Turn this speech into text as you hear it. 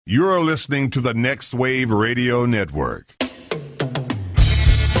You're listening to the Next Wave Radio Network.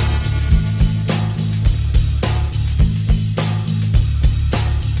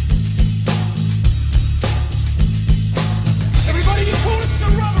 Everybody, you call it the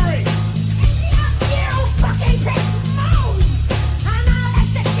robbery! You fucking big moan! And I'll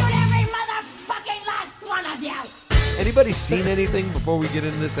execute every motherfucking last one of you! Anybody seen anything before we get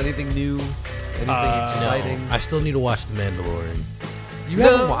into this? Anything new? Anything exciting? I still need to watch The Mandalorian. You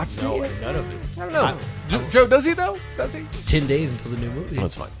haven't watched it No, yet? none of it. I don't know. Joe, does he though? Does he? 10 days until the new movie.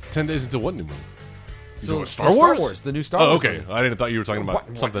 That's fine. 10 days until what new movie? So Star Wars? The new Star Oh, Wars. okay. movie. I didn't thought you were talking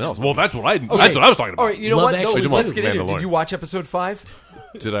about something else. Well, that's what I Okay. that's what I was talking about. All right, you know Love what? No, Actually, let's Mandalorian. get into it. Did you watch episode 5?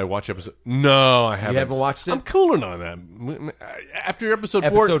 Did I watch episode? No, I haven't. You haven't watched it? I'm cooling on that. After episode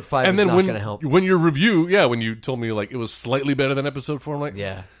 4, Episode 5 and is then not when gonna help. when your review, when you told me like it was slightly better than episode 4, I'm like,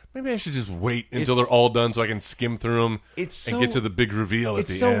 Yeah. maybe I should just wait until It's- they're all done so I can skim through them It's and so- get to the big reveal at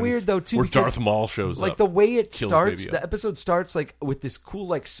it's the so end. weird, though, too, where because, Darth Maul shows Like up. the way it Kills starts, Baby the Yoda. episode starts like with this cool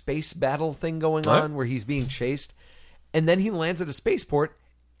like space battle thing going Right. on where he's being chased, and then he lands at a spaceport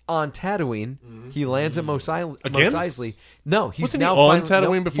on Tatooine. He lands at Mos Again? Eisley. No, he's Wasn't he now on finally,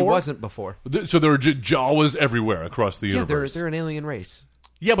 Tatooine no, before? He wasn't before. So there were Jawas everywhere across the Yeah, universe. they're an alien race.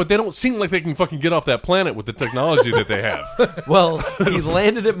 Yeah, but they don't seem like they can fucking get off that planet with the technology that they have. Well, he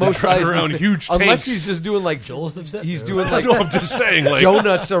landed at Mos driving Eisley, around huge unless tanks. he's just doing like Joel's upset he's there. doing like No, I'm just saying, like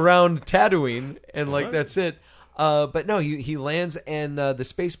donuts around Tatooine, and like that's it. But no, he lands, and the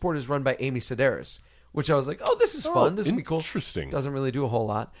spaceport is run by Amy Sedaris, which I was like, oh, this is fun. This will be cool. Interesting. Doesn't really do a whole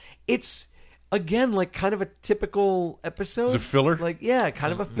lot. It's again like kind of a typical episode. Is it filler? Like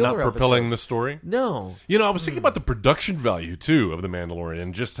kind of a filler. not propelling episode. the story. No. You know, I was thinking about the production value too of The Mandalorian,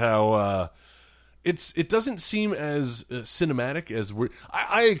 and just how it doesn't seem as cinematic as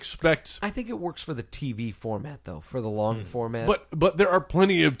I expect. I think it works for the TV format, though, for the long format. But there are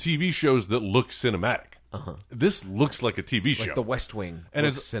plenty of TV shows that look cinematic. This looks like a TV show. like The West Wing, And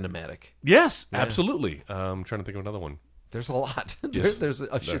looks it's- cinematic. Yes, absolutely. I'm trying to think of another one. There's a lot. Yes. there's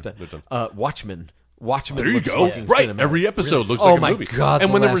a shit ton. There's a- Watchmen. Watchmen. There you looks go. fucking Right, cinematic. every episode looks Oh like a my movie. god! And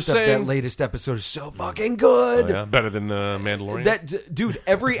the when they were last that saying, latest episode is so fucking good. oh, yeah, better than Mandalorian. That dude,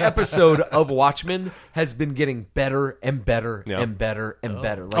 every episode of Watchmen has been getting better and better Yeah. and better and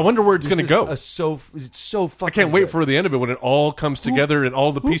better. Like, I wonder where it's this gonna is go. It's so fucking. I can't wait good. for the end of it when it all comes together and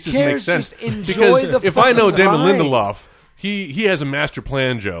all the who pieces make cares? sense. Just enjoy Because the if I know fucking Damon ride. Lindelof, he has a master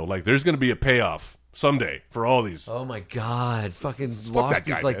plan, Joe. Like there's going to be a payoff someday for all these. Oh my god! Fucking that Lost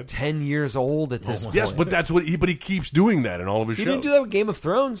guy, is like man. 10 years old at this point. Yes, but that's what he keeps doing that in all of his he shows. didn't do that with Game of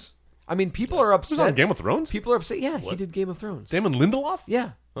Thrones. I mean, people are He upset. was on Game of Thrones. People are upset. Yeah, he did Game of Thrones. Damon Lindelof.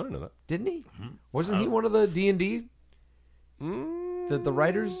 Yeah, I didn't know that. didn't he? Wasn't he one of the D&D? The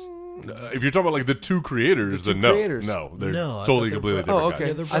writers? If you're talking about like the two creators, The two then no, creators. no, they're No, I totally thought completely they're different Oh, guys. okay.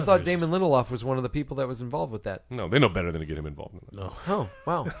 Yeah, they're I thought brothers. Damon Lindelof was one of the people that was involved with that. No, they know better than to get him involved in that. No. Oh,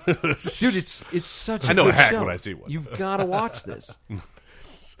 wow. Dude, it's such a I know a good hack show. when I see one. You've got to watch this.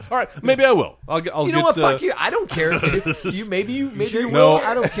 All right, maybe I will. I'll You know get, what? Fuck you. I don't care. Maybe you No, will.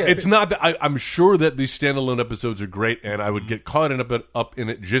 I don't care. It's not that I'm sure that these standalone episodes are great, and I would get caught up in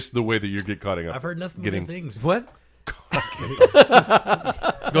it just the way that you get caught up. I've heard nothing but good things. What?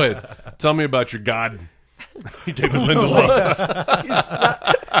 Go ahead, tell me about your God, David Lindelof,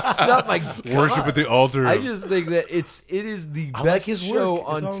 It's not my God. worship at the altar. I just think that it is the I best like his show work,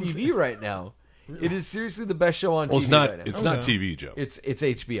 on is all I'm TV saying. right now. It is seriously the best show on well, TV it's not. right now. It's not TV, Joe. It's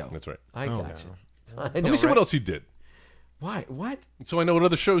HBO. That's right. I got you. I Let know, me see what right? else he did, Why? What? so I know what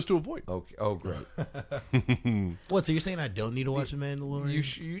other shows to avoid. Okay. Oh, great. What? So you're saying I don't need to watch The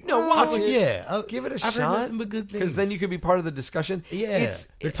Mandalorian? No, watch Well, it. yeah, Give it a I've shot. heard nothing but good things. Because then you could be part of the discussion. Yeah,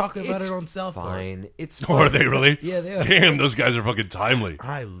 they're talking about it's it on South Park. Fine. It's Or are they really? Yeah, they are. Damn, those guys are fucking timely.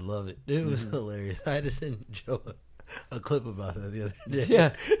 I love it. It was hilarious. I had to send Joe a clip about that the other day.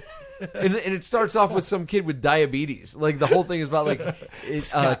 Yeah. And it starts off with some kid with diabetes. Like the whole thing is about like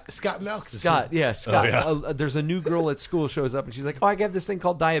Scott Malcolm. Scott. Yeah, Scott. Oh, yeah. There's a new girl at school shows up and she's like, "Oh, I have this thing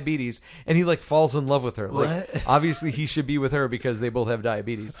called diabetes," and he like falls in love with her. Like What? obviously he should be with her because they both have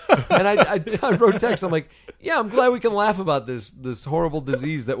diabetes. And I wrote text. I'm like, "Yeah, I'm glad we can laugh about this horrible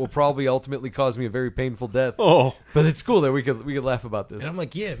disease that will probably ultimately cause me a very painful death." Oh, But it's cool that we could laugh about this. And I'm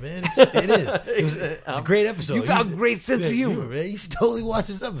like, yeah, man, it is. It's a great episode. You got a great sense of humor. man. You should totally watch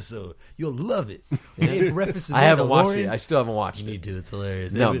this episode. You'll love it. They reference the I haven't watched Mandalorian. it. I still haven't watched You it. need to. It's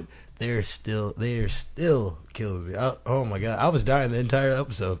hilarious. No. They're still killing me. Oh my god, I was dying the entire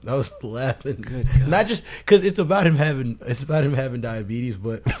episode. I was laughing. Good God. Not just because it's about him having diabetes,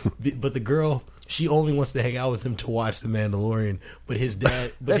 but the girl, she only wants to hang out with him to watch The Mandalorian. But his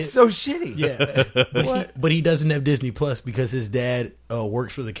dad, so shitty. Yeah, but he doesn't have Disney Plus because his dad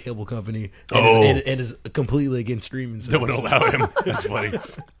works for the cable company and is completely against streaming. They would allow him. That's funny.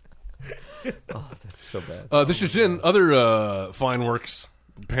 Oh, that's so bad. This is in other fine works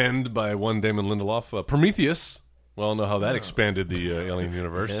penned by one Damon Lindelof. Prometheus. We all know how that expanded the alien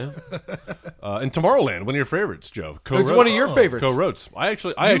universe. Yeah. And Tomorrowland, one of your favorites, Joe. It's one of your favorites. Co-wrote. I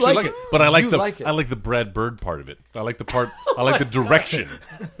actually like like it? it, but I like You the like it. I like the Brad Bird part of it. I like the part. I like the direction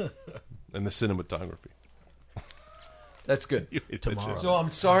and the cinematography. That's good. Tomorrow. So I'm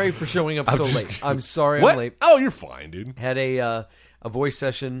sorry for showing up so late. I'm sorry What? I'm late. Oh, you're fine, dude. Had a voice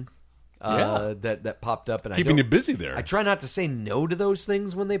session Yeah. that popped up, and Keeping you busy there. I try not to say no to those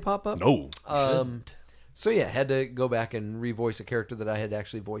things when they pop up. No. So yeah, had to go back and revoice a character that I had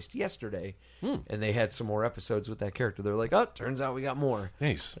actually voiced yesterday, and they had some more episodes with that character. They're like, "Oh, turns out we got more."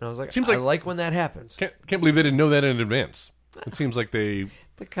 Nice. And I was like, Seems "I like- like when that happens." Can't believe they didn't know that in advance. It seems like they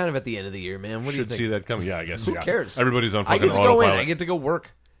They're kind of at the end of the year, man. What do you should think? see that coming. Yeah, I guess. Who yeah. cares? Everybody's on I fucking get to go in. autopilot. I get to go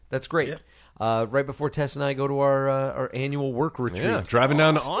work. That's great. Right before Tess and I go to our annual work retreat. Yeah, driving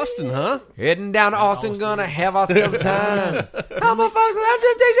down to Austin, huh? Heading down to Austin, gonna have ourselves a time. How about folks without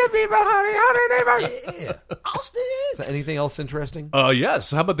temptation, people, honey, neighbors. Austin. So anything else interesting?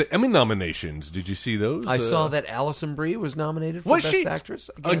 Yes. How about the Emmy nominations? Did you see those? I saw that Allison Brie was nominated for Was Best she? Actress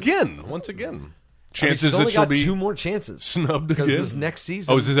Once again. I mean, Chances she's only that she'll got be 2 more chances snubbed because again. this next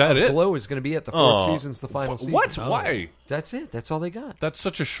season. Oh, is that of it? Glow is going to be at the 4th Oh. season's the final season. What? Why? That's it. That's all they got. That's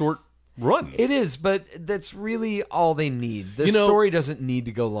such a short run. It is, but that's really all they need. The You know- story doesn't need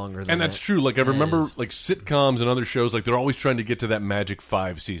to go longer than And that's that. true. Like I remember, like sitcoms and other shows, like they're always trying to get to that magic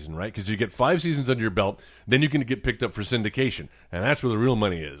 5 season, right? Because you get 5 seasons under your belt, then you can get picked up for syndication, and that's where the real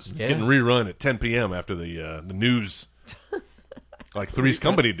money is. Yeah. Getting rerun at 10 p.m. after the news, like Three's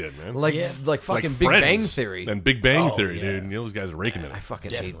Company did, man. like Like fucking Big Friends Bang Theory. and Big Bang Oh, Theory, yeah. dude. You know, those guys are raking it. I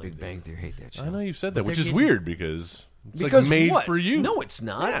fucking Definitely hate Big Bang Theory. Hate that shit. I know you said that, which they're is getting- weird because it's Because like made what? for you. No, it's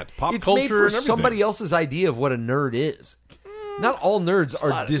not. Yeah, it's pop it's culture made for and everything. somebody else's idea of what a nerd is. Not all nerds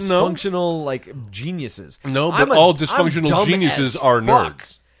are dysfunctional like geniuses. No, I'm but all I'm dysfunctional dumb geniuses as are fuck.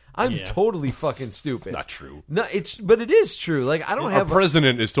 nerds. I'm Yeah. totally fucking stupid. Not true. No, but it is true. Like I don't Our have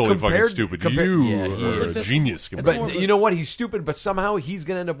president is totally fucking compared- stupid. compar- You yeah, he are is. a genius. But compared to- you know what? He's stupid, but somehow he's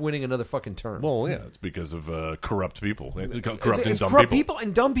going to end up winning another fucking term. Well, yeah, it's because of corrupt people, corrupt It's and dumb corrupt people.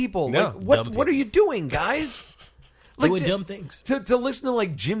 and dumb people. Yeah, Like, what dumb what are you doing, guys? Doing to- dumb things. To listen to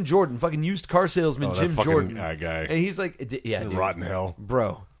like Jim Jordan, fucking used car salesman Oh, that Jim fucking Jordan, guy. and he's like, yeah, dude, Rotten hell.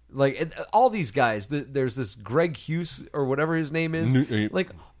 bro. Like all these guys, there's this Greg Hughes or whatever his name is. Like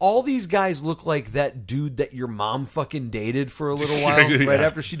all these guys look like that dude that your mom fucking dated for a little while, Yeah. right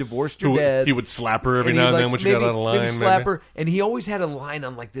after she divorced your Who- dad. He would slap her every And now he'd, and like, then when she got maybe- out of line. maybe slap maybe. her, and he always had a line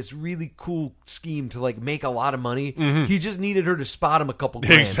on like this really cool scheme to like make a lot of money. He just needed her to spot him a couple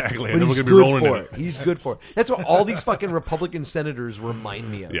grand. Exactly, but and then he's we're gonna be good rolling for in it. it. He's good for it. That's what all these fucking Republican senators remind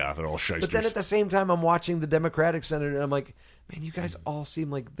me of. Yeah, they're all shysters. But then at the same time, I'm watching the Democratic senator, and I'm like, man, you guys all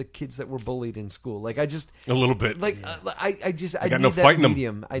seem like the kids that were bullied in school. Like I just a little bit. like I got need no that fighting 'em.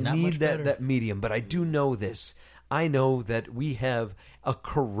 medium. I Not need much better. that medium. But I do know this. I know that we have a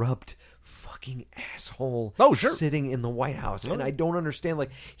corrupt fucking asshole Oh, sure. sitting in the White House, and I don't understand.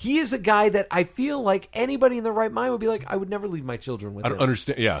 Like he is a guy that I feel like anybody in the right mind would be like, I would never leave my children with I him. don't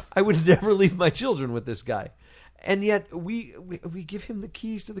understand. Yeah. I would never leave my children with this guy. And yet we give him the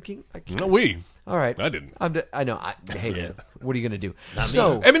keys to the king. No, we. All right, I didn't. I know. Hey, man, what are you going to do?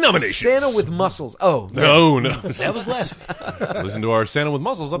 So, Emmy nominations. Santa with muscles. Oh No. That was last week. Listen to our Santa with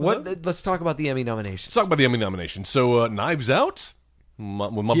Muscles episode. What? Let's talk about the Emmy nominations. Let's talk about the Emmy nominations. So, Knives Out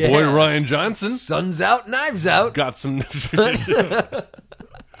with my Yeah. boy Ryan Johnson. Sun's out, knives out. Got some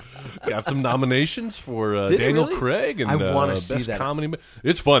got some nominations for Did it Daniel really? Craig and I wanna see best that. comedy.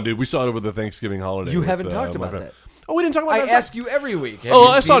 It's fun, dude. We saw it over the Thanksgiving holiday. You with, haven't talked my about friend. that. Oh, we didn't talk about I that. ask you every week. Have Oh, you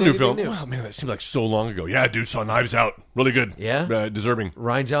I saw a seen new anything film. Oh man, that seemed like so long ago. Yeah, dude, saw Knives Out. Really good. Yeah? Deserving.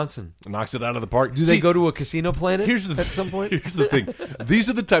 Ryan Johnson. Knocks it out of the park. Do they go to a casino planet Here's the at some point? Here's the thing. These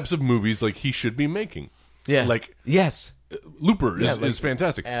are the types of movies like he should be making. Yeah. Like yes. Looper is, Yeah, like, is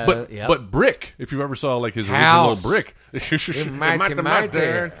fantastic. yeah. But Brick, if you ever saw like his House. original Brick,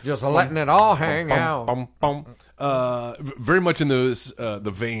 Just letting it all hang out. Bum, bum. Very much in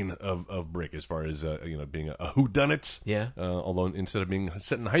the vein of Brick as far as being a whodunit. Yeah. Although instead of being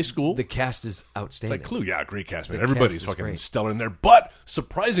set in high school, The cast is it's outstanding. like Clue. Yeah, great cast, man. The Everybody's cast is fucking great. stellar in there. But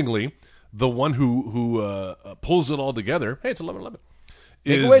surprisingly, the one who pulls it all together. Hey, it's 11/11.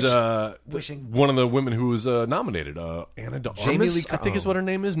 Is Make-A-Wish. Wishing. one of the women who was nominated, Anna de Jamie Armas, Lee- I think is what her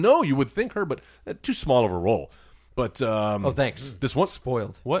name is. No, you would think her, but too small of a role. But Oh, thanks. This one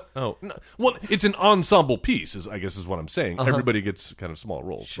Spoiled. What? Oh, no. Well, it's an ensemble piece, I guess is what I'm saying. Everybody gets kind of small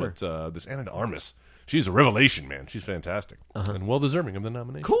roles. Sure. But this Anna de Armas, she's a revelation, man. She's fantastic and well deserving of the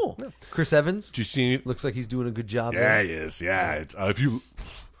nomination. Cool. Yeah. Chris Evans. Did you see? Looks like he's doing a good job. Yeah, there. he is. Yeah, it's if you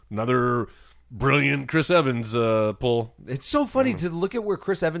another brilliant Chris Evans pull. It's so funny to look at where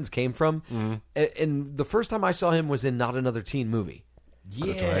Chris Evans came from. And the first time I saw him was in Not Another Teen Movie.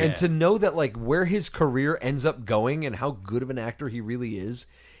 Yeah. And to know that like where his career ends up going and how good of an actor he really is,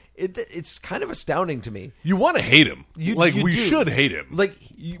 it's kind of astounding to me. You want to hate him, You we do. should hate him, Like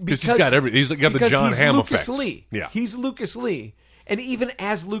because he's got everything. He's got the because John he's Hamm Lucas effect. Lee. Yeah, he's Lucas Lee, and even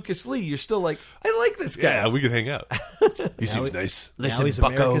as Lucas Lee, you're still like, I like this guy. yeah. We could hang out. He seems nice. Now he's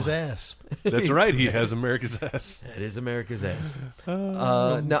America's ass. That's right. He has America's ass. That is America's ass.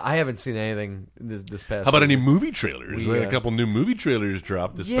 No, I haven't seen anything this past. How about week. any movie trailers? We had a couple new movie trailers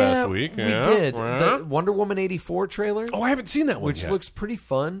dropped this past week. We Yeah. did. Yeah. The Wonder Woman 84 trailer, Oh, I haven't seen that one which yet. looks pretty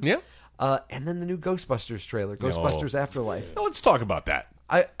fun. Yeah. And then the new Ghostbusters trailer, Ghostbusters Afterlife. Now, let's talk about that.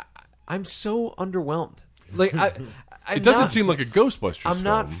 I'm so underwhelmed. Like It doesn't seem like a Ghostbusters I'm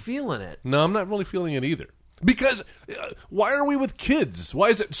not film. feeling it. No, I'm not really feeling it either. Because why are we with kids? Why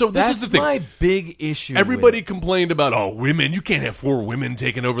is it? So this That's is the thing. my big issue. Everybody with it. complained about, women. You can't have 4 women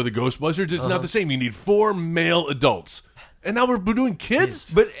taking over the Ghostbusters. It's not the same. You need 4 male adults. And now we're doing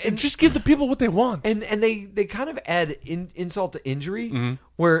kids? And just give the people what they want. And they kind of add insult to injury, Mm-hmm.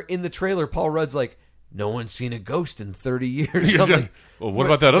 where in the trailer Paul Rudd's like, no one's seen a ghost in 30 years. I'm like, well, what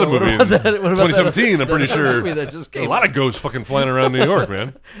about that other what movie about in that- what about 2017? I'm pretty that sure movie that just came a lot of ghosts fucking flying around New York,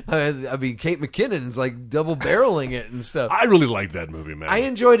 man. I mean, Kate McKinnon's like double barreling it and stuff. I really like that movie, man. I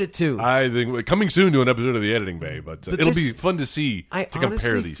enjoyed it too. I think coming soon to an episode of the Editing Bay, but it'll this- be fun to see I to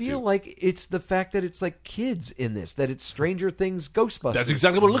compare honestly these feel two. like it's the fact that it's like kids in this, that it's Stranger Things Ghostbusters. That's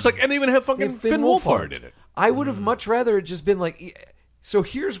exactly what it looks like, and they even have fucking And Finn Wolfhard in it. I would have much rather it just been like. So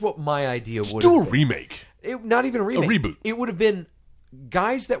here's what my idea would Do have a been. remake. Not even a remake. reboot. It would have been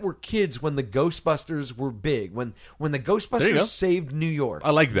guys that were kids when the Ghostbusters were big. When the There you go. Ghostbusters saved New York.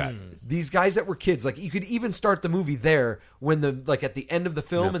 I like that. These guys that were kids, like you could even start the movie there when the like at the end of the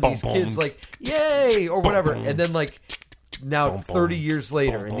film, Yeah, and bum, these bum. kids like yay or whatever, and then like now 30 years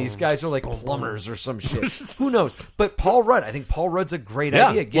later, and these guys are like plumbers or some shit. Who knows? But Paul Rudd, I think Paul Rudd's a great Yeah.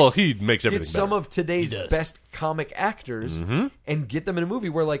 idea. Well, he makes everything Get some better. of today's He does. best comic actors Mm-hmm. and get them in a movie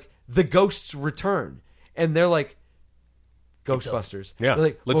where like the ghosts return, and they're like. Ghostbusters. Yeah, They're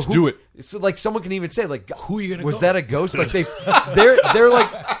like, let's who- do it. So like someone can even say like, Who are you gonna was go? that a ghost? Like they're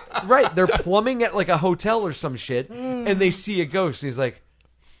like, right? They're plumbing at like a hotel or some shit, and they see a ghost, and he's like,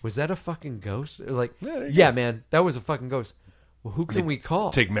 was that a fucking ghost? They're like, yeah, man, that was a fucking ghost. Well, who can we call?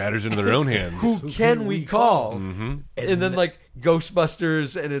 Take matters into their own hands. Who can we call? Mm-hmm. And then like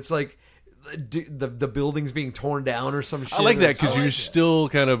Ghostbusters, and it's like the building's being torn down or some shit. I like that It's- because you're still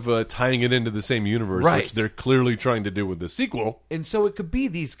kind of tying it into the same universe, Right. which they're clearly trying to do with the sequel. And so it could be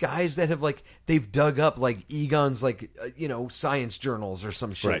these guys that have like they've dug up like Egon's like science journals or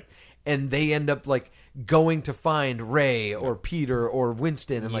some shit, Right. and they end up like going to find Ray or Peter or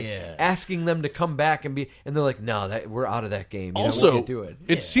Winston and like Yeah. asking them to come back and they're like, no, that we're out of that game. You know, we Also, can't do it.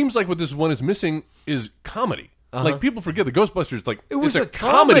 it seems like what this one is missing is comedy. Like people forget the Ghostbusters. Like It was it's a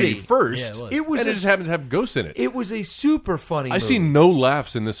comedy comedy. first. Yeah, it was. It was and a- it just happens to have ghosts in it. It was a super funny. I movie. see no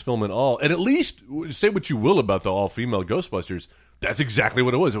laughs in this film at all. And at least say what you will about the all-female Ghostbusters, that's exactly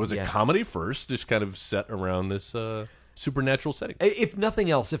what it was. It was Yeah. a comedy first, just kind of set around this supernatural setting. If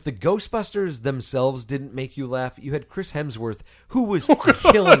nothing else, if the Ghostbusters themselves didn't make you laugh, you had Chris Hemsworth, who was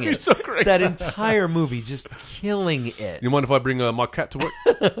killing He's it. so great. That entire movie, just killing it. You mind if I bring my cat to work?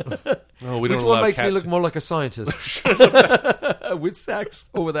 No, we Which don't one allow makes me cats. look more like a scientist? With sax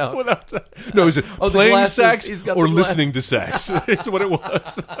or without? No, is it Oh, the playing glasses. sax He's got or the glasses. listening to sax? It's what it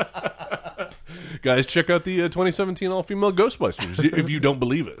was. Guys, check out the 2017 all-female Ghostbusters if you don't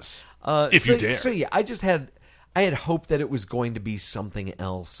believe us. If you dare. So yeah, I had hoped that it was going to be something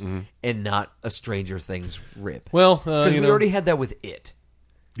else and not a Stranger Things rip. Well, because we already had that with It.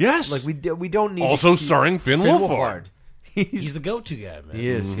 yes. Like we don't need Also to keep- starring Finn Wolfhard. He's the go-to guy, man. He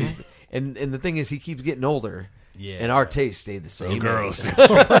is. He's, and the thing is, he keeps getting older. Yeah. And our tastes stay the same. Girls.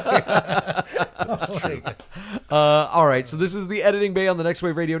 All right, so this is the Editing Bay on the Next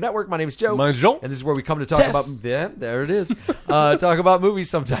Wave Radio Network. My name is Joe. Mine's Joel. And this is where we come to talk Tess. about... Yeah, there it is. Talk about movies.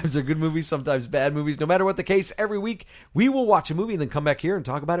 Sometimes they're good movies, sometimes bad movies. No matter what the case, every week we will watch a movie and then come back here and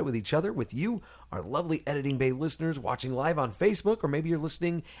talk about it with each other, with you, our lovely Editing Bay listeners, watching live on Facebook, or maybe you're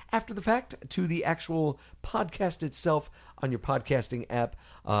listening after the fact to the actual podcast itself on your podcasting app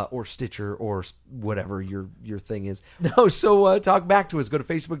or Stitcher or whatever your thing is. No, so talk back to us. Go to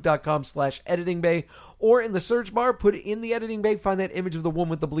facebook.com/editingbay or in the search bar, put it in the editing bay, find that image of the woman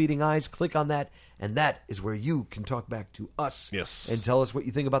with the bleeding eyes, click on that, and that is where you can talk back to us. Yes. And tell us what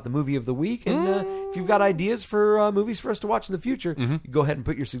you think about the movie of the week. And if you've got ideas for movies for us to watch in the future, you go ahead and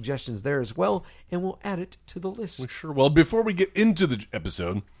put your suggestions there as well, and we'll add it to the list. Sure. Well, before we get into the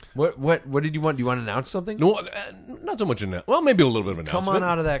episode, What did you want? Do you want to announce something? no, not so much in that. Well, maybe a little bit of an Come announcement. on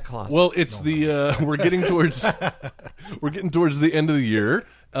out of that closet. Well, it's we're getting towards the end of the year,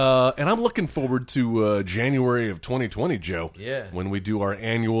 and I'm looking forward to January of 2020, Joe. Yeah. When we do our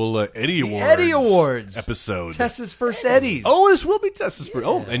annual Eddie Awards. Eddie Awards episode. Tessa's first Eddies. Oh, this will be Tessa's first.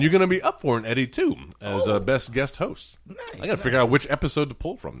 Oh, and you're going to be up for an Eddie too as best guest host. I got to figure out which episode to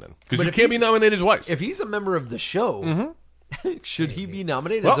pull from then, because But you if can't be he's- nominated twice. If he's a member of the show, should he be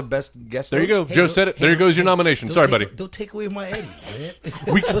nominated Well, as a best guest? there you go. host? Joe said it. There goes your nomination. Don't Sorry, take- buddy. Don't take away my Eddies,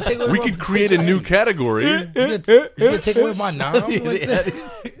 man. We Don't take away we my could create a new Eddie. category. You gonna take away my nom? Like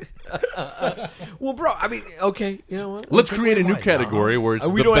that? Well, bro, I mean, okay, you know what? Let's create a new Why category where it's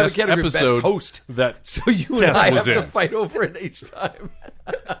We the don't have a best category of best episode host. that So you and Tess I was have in. to fight over it each time.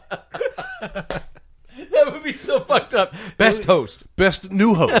 That would be so fucked up. Best host. Best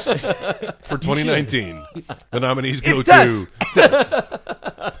new host for 2019. The nominees go It's to Tess.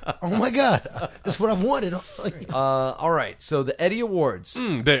 Oh my god, that's what I've wanted. Like, All right, so the Eddie Awards.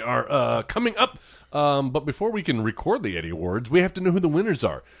 They are coming up. But before we can record the Eddie Awards, we have to know who the winners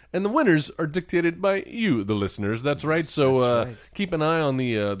are. And the winners are dictated by you, the listeners. That's right. So right. keep an eye on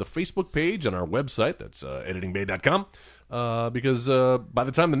the Facebook page on our website. That's editingbay.com. Because by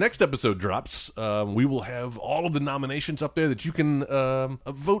the time the next episode drops, we will have all of the nominations up there that you can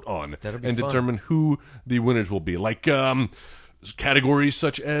vote on That'll be and fun. determine who the winners will be. Like categories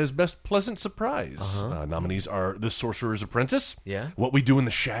such as Best Pleasant Surprise. Nominees are The Sorcerer's Apprentice, Yeah. What We Do in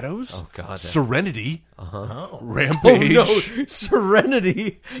the Shadows, Oh, God, that- Serenity, Oh Rampage. no,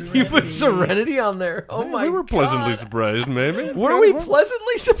 Serenity. You put Serenity on there. Oh my we were God. pleasantly surprised, maybe. Were we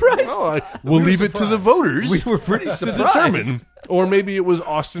pleasantly surprised? We'll leave it to the voters. We were pretty to surprised. determine. Or maybe it was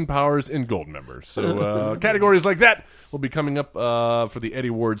Austin Powers and Goldmember. So categories like that will be coming up for the Eddie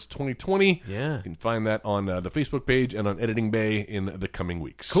Awards 2020. Yeah. You can find that on the Facebook page and on Editing Bay in the coming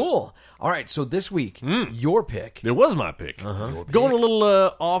weeks. Cool. All right, so this week, your pick. It was my pick. Going a little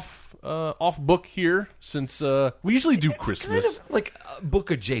off book here since we usually do Christmas. Kind of like book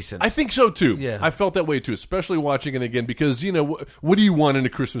adjacent. I think so too. Yeah. I felt that way too, especially watching it again because you know what do you want in a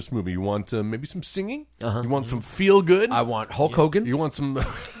Christmas movie? You want maybe some singing. You want some feel good. I want Hulk Hogan. You want some. All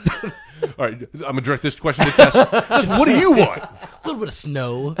right, I'm gonna direct this question to Tess. Just what do you want? a little bit of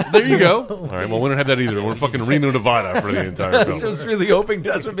snow. There you go. All right, well we don't have that either. We're fucking Reno, Nevada for the entire I film. was really hoping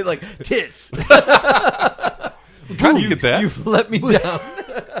Tess would be like, tits. How do you get that? You've let me down.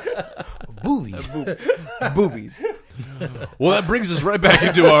 Boobies. Boobies. Well, that brings us right back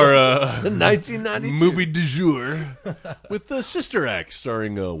into our 1992. movie du jour with the Sister Act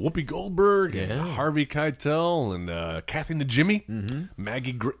starring Whoopi Goldberg and Yeah. Harvey Keitel and Kathy Najimy,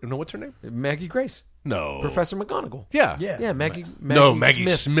 Maggie. No, what's her name? Maggie Grace. No, Professor McGonagall. Yeah, Yeah, Maggie No, Maggie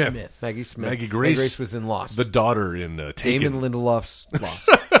Smith. Smith. Maggie Smith. Maggie Grace. was in Lost. The daughter in Taken. Damon Lindelof's Lost.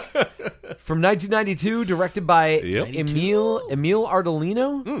 From 1992, directed by Yep. Emil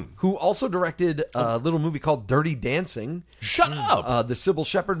Ardolino, who also directed a little movie called Dirty Dancing. Shut up. The Sybil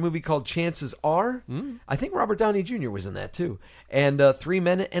Shepherd movie called Chances Are. I think Robert Downey Jr. was in that too. And Three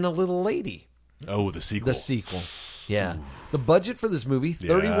Men and a Little Lady. Oh, the sequel. The sequel. Yeah. The budget for this movie,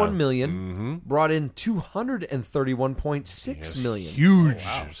 $31 million, brought in $231.6 million. Huge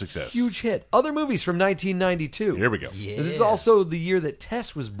success. Huge hit. Other movies from 1992. Here we go. Yeah. This is also the year that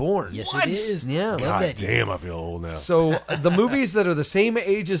Tess was born. Yes, What? it is. Yeah. Love God that. damn, I feel old now. So the movies that are the same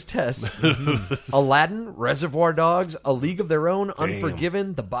age as Tess, Aladdin, Reservoir Dogs, A League of Their Own,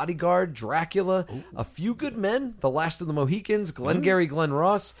 Unforgiven, The Bodyguard, Dracula, A Few Good Men, The Last of the Mohicans, Glengarry Glen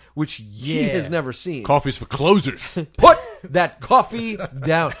Ross, which he Yeah. has never seen. Coffee's for closers. Put that coffee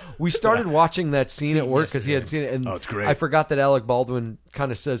down. We started watching that scene at work because he had seen it, and Oh, it's great. I forgot that Alec Baldwin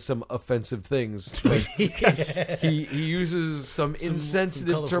kind of says some offensive things. Like, he uses some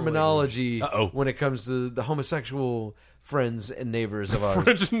insensitive colorful terminology Uh-oh. when it comes to the homosexual friends and neighbors of ours.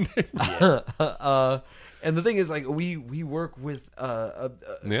 French name. And the thing is, like, we work with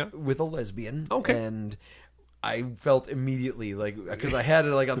Yeah. with a lesbian, Okay. and I felt immediately like because I had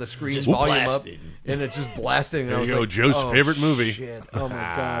it like on the screen Just volume blasting. up, and it's just blasting. And There I was you go, like, Joe's oh, favorite movie. Shit. Oh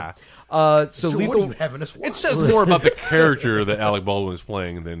my god! So Joe, Lethal. what are you having us watch? It says more about the character that Alec Baldwin is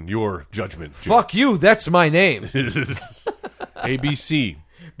playing than your judgment. Joe. Fuck you. That's my name ABC.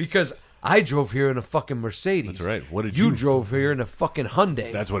 because I drove here in a fucking Mercedes. That's right. What did you you- drove here in a fucking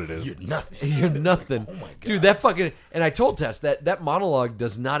Hyundai? That's what it is. You're nothing. You're nothing. Oh my God. Dude, that fucking... And I told Tess that monologue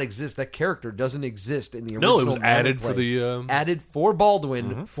does not exist. That character doesn't exist in the original. No, it was added play. for the... Added for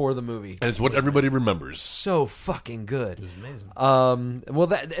Baldwin for the movie. and it's what everybody remembers. So fucking good. It was amazing. Well,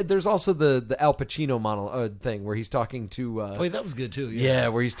 there's also the Al Pacino thing where he's talking to... Oh, yeah, that was good too. yeah,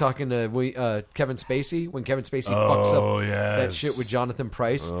 where he's talking to Kevin Spacey when Kevin Spacey fucks up that yes. shit with Jonathan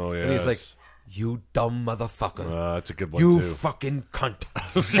Price. Oh, And he's like, yes. you dumb motherfucker. That's a good one, You too. fucking cunt.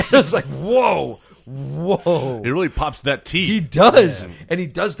 It's like, whoa. It really pops that T. He does. And he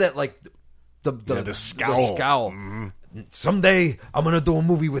does that like the scowl. Someday I'm going to do a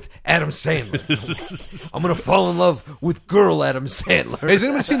movie with Adam Sandler. I'm going to fall in love with girl Adam Sandler. Has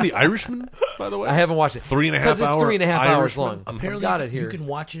anyone seen The Irishman, by the way? I haven't watched it. 3.5 Because it's hour 3.5 hours Irishman. long. Apparently, I've got it here. you can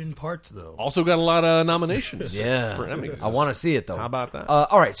watch it in parts though. Also got a lot of nominations Yeah. for Emmys. I want to see it, though. How about that?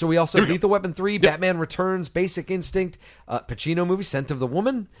 All right, so we also Here we go. Lethal Weapon 3, Batman Returns, Basic Instinct, Pacino movie, Scent of the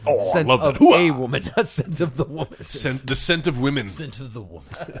Woman. Oh, I Scent love that. of Hoo-ah! a Woman, not Scent of the Woman. The Scent of Women. Scent of the Woman.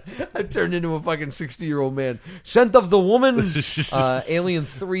 I turned into a fucking 60-year-old man. Scent of the Woman, Alien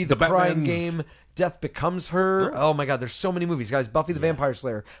 3, The Crying Batmans. Game, Death Becomes Her. Oh my God, there's so many movies, guys. Buffy the Vampire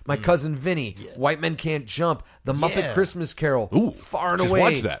Slayer, My Cousin Vinny, White Men Can't Jump, The Muppet Yeah. Christmas Carol, Ooh, Far and just Away,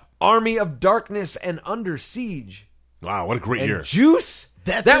 watched that. Army of Darkness, and Under Siege. Wow, what a great And year. Juice.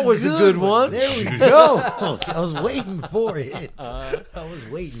 That's That was a good one. There we go. I was waiting for it. I was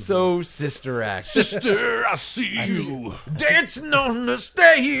waiting. So Sister Act. Sister, I see you. Dancing on the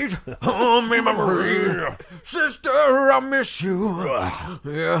stage, oh, memory. Sister, I miss you.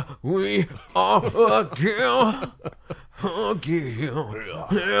 Yeah, we are again. I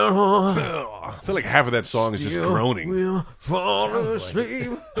feel like half of that song is just groaning. We'll fall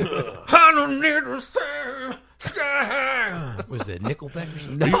asleep. I don't need to stay. Was it Nickelback or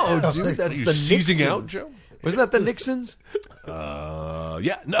something? No, dude, Are that's you the seizing Nixons. out, Joe? Wasn't that the Nixons?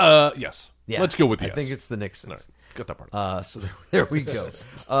 Yes. Let's go with yes. I think it's the Nixons. All right, got that part. So there we go.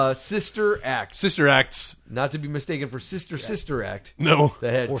 Sister Act. Sister Acts. Not to be mistaken for Sister Act. No.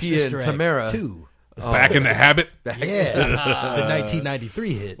 That had Or Tia Sister and Act Tamara. 2. Back in the habit. Yeah, the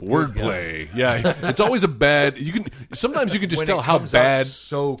 1993 hit. Wordplay. Yeah, it's always a bad. Sometimes you can just When tell it how comes out bad.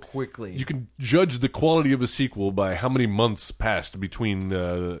 so quickly. You can judge the quality of a sequel by how many months passed between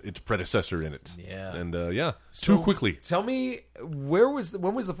its predecessor in it. Yeah. And too quickly. Tell me, when was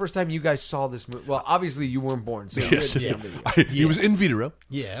the first time you guys saw this movie? Well, obviously you weren't born. So Yes. you had somebody. He was in vitro.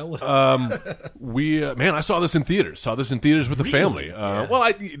 Yeah. I saw this in theaters. With the family.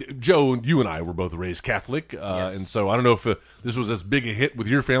 Well, Joe, you and I were both raised Catholic, Yes. and so I don't know if this was as big a hit with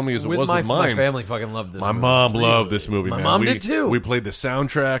your family as it was my with mine. My family fucking loved this. My movie. mom loved this movie. My man. mom we, did too. We played the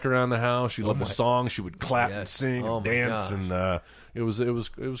soundtrack around the house. She loved the song. She would clap and Yes. sing Oh and my dance, gosh. and it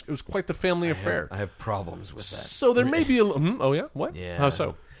was quite the family affair. I have problems with that. So there may be a. Oh yeah, what? Yeah. How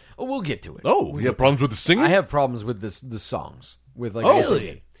so? Oh, we'll get to it. Oh, you have problems with the singing? I have problems with the songs. With like Oh,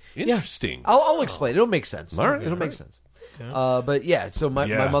 really? interesting. I'll explain. It'll make sense. All right, It'll all make right. sense. But yeah, so my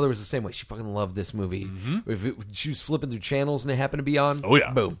Yeah. mother was the same way. She fucking loved this movie. If she was flipping through channels and it happened to be on, Oh,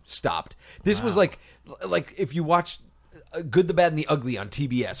 yeah. boom, stopped. This was like if you watch Good, the Bad, and the Ugly on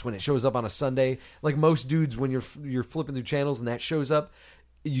TBS when it shows up on a Sunday. Like most dudes, when you're flipping through channels and that shows up,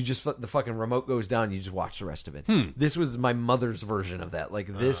 you just the fucking remote goes down. And you just watch the rest of it. This was my mother's version of that, like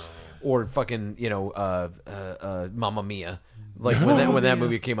this or fucking Mamma Mia. Like when that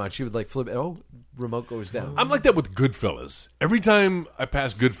movie came out, she would like flip it. Oh, remote goes down. I'm like that with Goodfellas. Every time I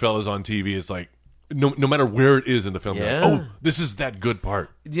pass Goodfellas on TV, it's like no matter where it is in the film, Yeah. like, oh, this is that good part.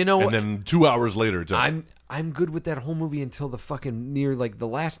 You know, and then 2 hours later, it's I'm good with that whole movie until the fucking near like the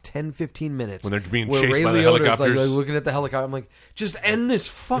last 10-15 minutes When they're being where chased Ray by the Liotta's, helicopters. like looking at the helicopter. I'm like, just end this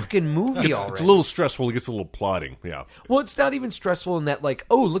fucking movie already. it's a little stressful. It gets a little plodding. Yeah. Well, it's not even stressful in that like,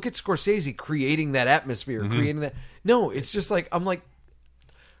 oh, look at Scorsese creating that atmosphere, creating that. No, it's just like I'm like,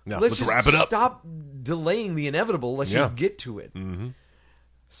 Now, let's let's just wrap it up. Stop delaying the inevitable. Let's Yeah. just get to it.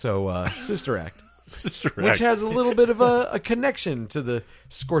 So, Sister Act. Sister Which Act. has a little bit of a connection to the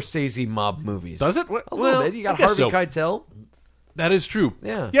Scorsese mob movies. Does it? A little bit. You got I guess Harvey so. Keitel. That is true.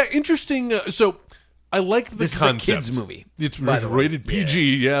 Yeah. Yeah, interesting. So I like the This is a concept. kids' movie, It's by the way. rated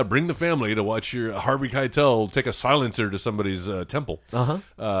PG. Yeah, bring the family to watch your Harvey Keitel take a silencer to somebody's temple.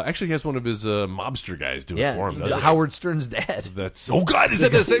 Actually, he has one of his mobster guys do it for him. Doesn't he? Howard Stern's dad. That's God. Is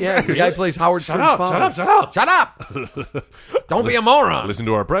that the same? Yeah, guy? the guy plays Howard Shut Stern's up! father. Shut up! Shut up! Don't be a moron. Listen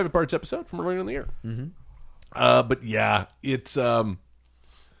to our private parts episode from earlier in the year. But yeah, it's where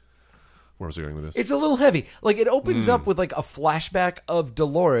was I going with this? It's a little heavy. Like it opens Hmm. up with like a flashback of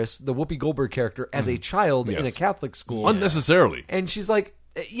Dolores, the Whoopi Goldberg character, as a child in a Yes. Catholic school, Unnecessarily. and she's like,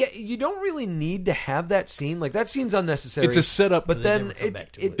 Yeah, you don't really need to have that scene. Like, that scene's unnecessary. It's a setup, but then never come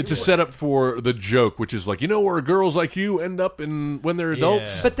back to it. It's a setup for the joke, which is like, where girls like you end up when they're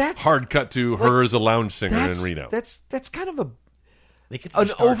adults. Yeah. But that's hard cut to her as a lounge singer in Reno. That's kind of an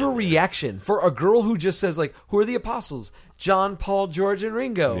Started overreaction for a girl who just says, like, who are the apostles? John, Paul, George, and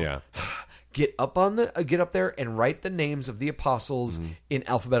Ringo. Yeah. Get up there and write the names of the apostles in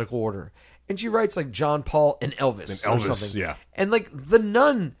alphabetical order. And she writes like John, Paul, and Elvis or something. Yeah. And like the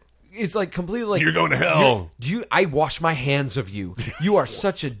nun is like completely like, you're going to hell. I wash my hands of you. You are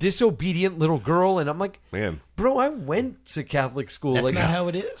such a disobedient little girl. And I'm like, man, bro, I went to Catholic school. That's like, not how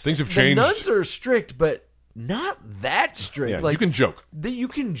it is. Things have the changed. nuns are strict, but not that strict. Yeah, like, you can joke. You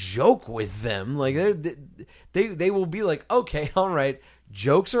can joke with them. Like they will be like, okay, all right,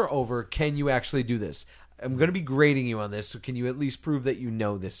 jokes are over. Can you actually do this? I'm going to be grading you on this, so can you at least prove that you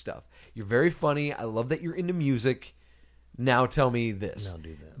know this stuff? You're very funny. I love that you're into music. Now tell me this. Now do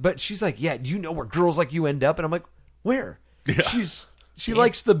that. But she's like, yeah, do you know where girls like you end up? And I'm like, where? Yeah. She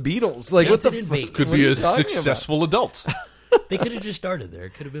likes the Beatles. Like, what the didn't fuck? make- Could what be are a you talking successful adult. They could have just started there.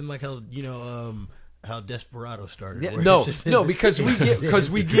 It could have been like how Desperado started. Yeah, where no, it's just- no, because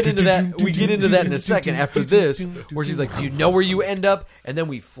we get into that. We get into that in a second after this, where she's like, "Do you know where you end up?" And then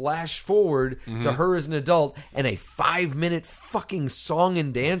we flash forward to her as an adult and a 5-minute fucking song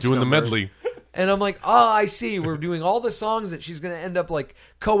and dance Doing the number. medley. And I'm like, oh, I see. We're doing all the songs that she's going to end up like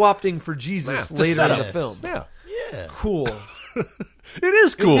co-opting for Jesus to later set in up. the film. Yeah. Yeah. Cool. It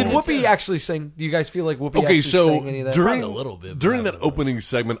is cool. Did Whoopi actually sing? Do you guys feel like Whoopi Okay, actually so sang any of that? during Probably a little bit, but during not that that much. opening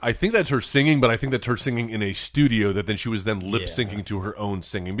segment, I think that's her singing, but I think that's her singing in a studio that then she was then lip syncing to her own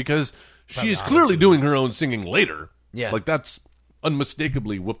singing because she is clearly doing her own singing later. Yeah. like that's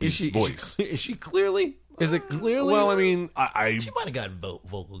unmistakably Whoopi's is voice. Is she clearly? Is it clearly? Well, I mean, I She might have gotten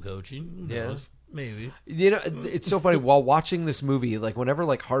vocal coaching. Who Yeah. knows? Maybe. You know, it's so funny. While watching this movie, like whenever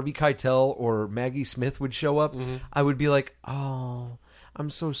like Harvey Keitel or Maggie Smith would show up, I would be like, "Oh, I'm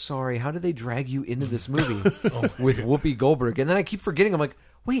so sorry. How did they drag you into this movie with Whoopi Goldberg?" And then I keep forgetting. I'm like,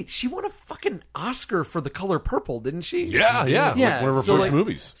 "Wait, she won a fucking Oscar for The Color Purple, didn't she?" yeah, like one of her so, first like-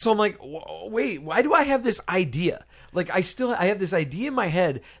 movies. So I'm like, wait, why do I have this idea? Like, I have this idea in my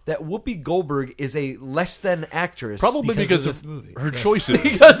head that Whoopi Goldberg is a less than actress. Probably because Because of, of this movie. her choices.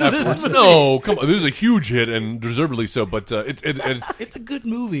 Because of this afterwards. movie. No, come on. This is a huge hit and deservedly so, but It's a good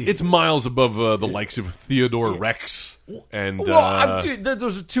movie. it's miles above the likes of Theodore Rex and Well, dude,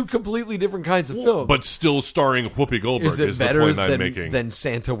 those are two completely different kinds of films. but still starring Whoopi Goldberg is it is the better point I'm making. than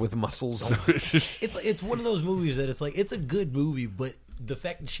Santa with muscles? It's one of those movies that it's like it's a good movie, but the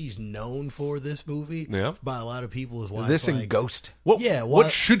fact that she's known for this movie by a lot of people is why This it's and like, Ghost. What, Yeah, what why-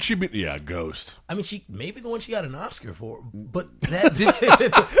 should she be? Yeah, Ghost. I mean, she maybe the one she got an Oscar for, but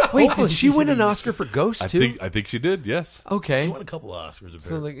that Wait, did she win an Oscar for Ghost too? I think she did. Yes. Okay, She won a couple of Oscars. Apparently.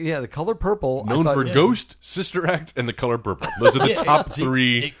 so like, yeah, The Color Purple. I Known thought- for Ghost, Sister Act, and The Color Purple. Those are the top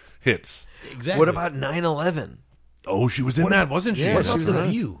three hits. exactly. What about 9/11? Oh, she was in that, wasn't she? Yeah, What she about was The in that.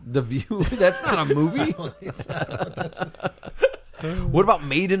 View? The View. That's not a movie. What about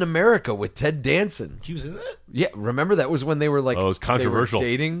Made in America with Ted Danson? She was in that? Yeah, remember that was when they were like, Oh, it was controversial. they were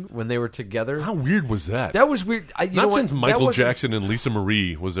dating when they were together. How weird was that? That was weird. You know Not what? since That Michael wasn't- Jackson and Lisa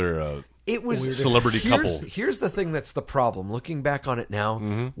Marie was there a It was celebrity couple. Here's the thing that's the problem. Looking back on it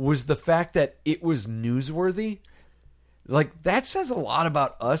now, was the fact that it was newsworthy. Like, that says a lot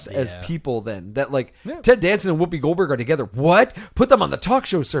about us as people then. That, like, Ted Danson and Whoopi Goldberg are together. What? Put them on the talk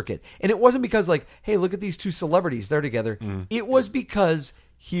show circuit. And it wasn't because, like, hey, look at these two celebrities. They're together. It was because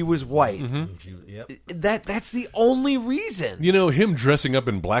he was white. Yep. That's the only reason. You know, him dressing up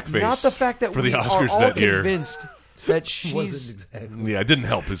in blackface Not the fact that for we the are Oscars all that year. convinced that she's... Wasn't exactly. Yeah, it didn't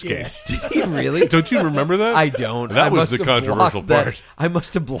help his case. Did he really? Don't you remember that? I don't. That I was must the have controversial blocked that. part. I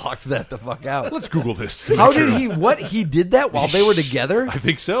must have blocked that the fuck out. Let's Google this. How Make sure. did he? What he did that while they were together? I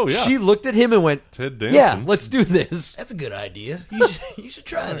think so. Yeah. She looked at him and went, Ted Danson. "Yeah, let's do this." That's a good idea. You should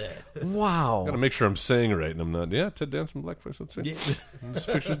try that. Gotta Wow. make sure I'm saying it right, and I'm not. Yeah, Ted Danson, blackface. Let's see. This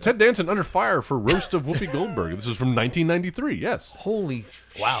picture. Ted Danson under fire for roast of Whoopi Goldberg. This is from 1993. Yes. Holy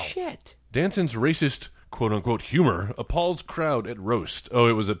shit! Danson's racist quote-unquote humor appalls crowd at roast. Oh,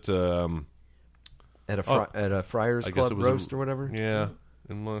 it was at At a Friars I guess Club it was roast or whatever. Yeah.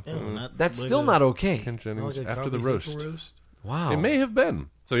 In That's still not okay. Ken Jennings Like a after the Comedy roast. Central roast. Wow. It may have been.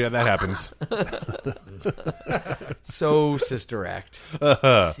 So yeah, that happens. So Sister Act.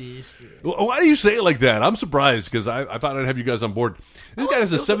 Why do you say it like that? I'm surprised because I thought I'd have you guys on board. This guy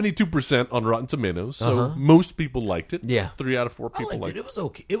has a 72% on Rotten Tomatoes, so most people liked it. Yeah. 3 out of 4 I people liked liked it. It was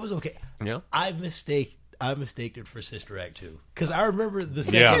okay. It was okay. Yeah. I I mistaked it for Sister Act 2 because I remember the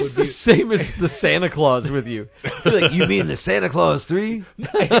sex Yeah. would It's the be. same as the Santa Claus with you. You're like, you mean the Santa Claus 3?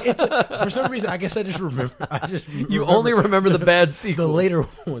 For some reason, I guess I just remember. You only remember the bad the sequels. later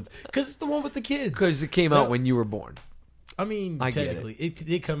ones because it's the one with the kids. Because it came out when you were born. I mean, I get technically, it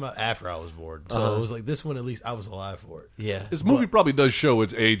did come out after I was born, so it was like this one. At least I was alive for it. Yeah. This movie probably does show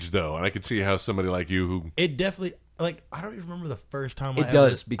its age, though, and I could see how somebody like you who It definitely like I don't even remember the first time. It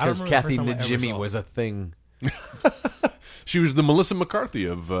does, because Kathy Najimy was a thing. she was the Melissa McCarthy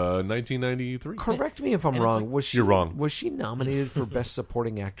of 1993. Correct me if I'm wrong. Was she? You're wrong. Was she nominated for Best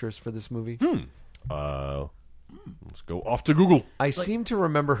Supporting Actress for this movie? Let's go off to Google. I seem to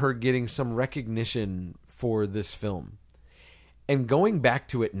remember her getting some recognition for this film. And going back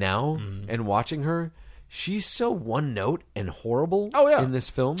to it now and watching her, she's so one note and horrible in this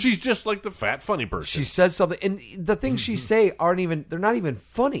film. She's just like the fat funny person. She says something, and the things she say they're not even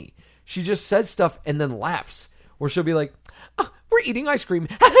funny. She just says stuff and then laughs. Or she'll be like, we're eating ice cream.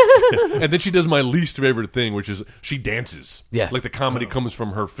 And then she does my least favorite thing, which is she dances. Yeah. Like the comedy comes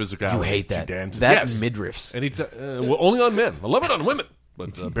from her physicality. You hate that. She dances. That yes. and midriffs. And well, only on men. I love it on women.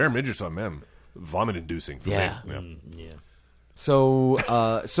 But bare midriffs on men. Vomit-inducing for Yeah. me. Yeah. So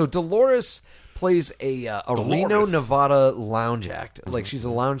Dolores plays a Reno, Nevada lounge act. Like she's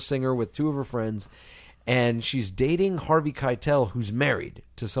a lounge singer with two of her friends, and she's dating Harvey Keitel, who's married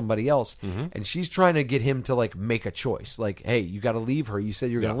to somebody else, and she's trying to get him to like make a choice. Like, hey, you got to leave her. You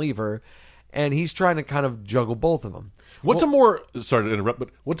said you're going to leave her, and he's trying to kind of juggle both of them. What's a more sorry to interrupt, but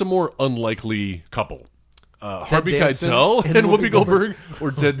what's a more unlikely couple? Harvey Danson Keitel and and Whoopi Whoopi Goldberg, or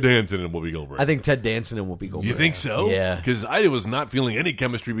Ted Danson and Whoopi Goldberg? I think Ted Danson and Whoopi Goldberg. You think so? Yeah. Because I was not feeling any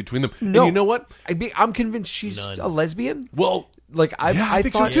chemistry between them. No, And you know what? I'm convinced she's a lesbian. Well, Like I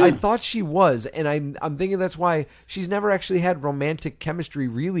think so, thought, too. I thought she was, and I'm thinking that's why she's never actually had romantic chemistry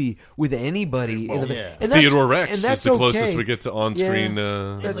really with anybody. And that's, Theodore Rex and that's is the closest okay. we get to on-screen.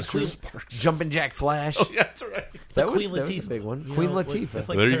 That's Queen true. Jumping Jack Flash. Oh, yeah, that's right. that was Queen that was Latifah, a big one. you Queen know, Latifah. It's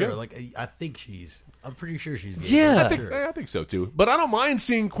like There you her. go. Like I think I'm pretty sure she's gay. Yeah. I think so too. But I don't mind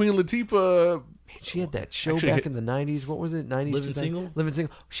seeing Queen Latifah. She had that show Actually, back in the 90s. What was it? 90s? Living 2000? Single? Living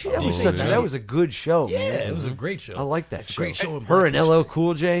Single. That was a good show. Yeah, man. it was a great show. I like that show. Great show in Her Black and LL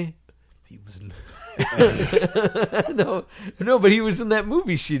Cool J. He was, No, but he was in that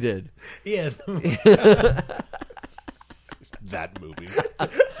movie she did. yeah. That movie.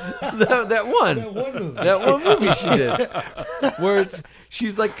 That one. That one movie she did. Where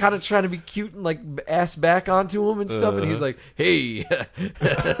she's like kind of trying to be cute and like ass back onto him and stuff, and he's like, "Hey,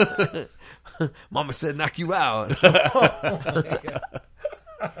 Mama said knock you out."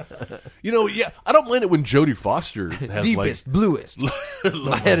 You know, yeah, I don't mind it when Jodie Foster has Deepest, bluest.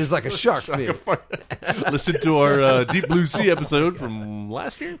 My head is like a shark fin. Listen to our Deep Blue Sea episode from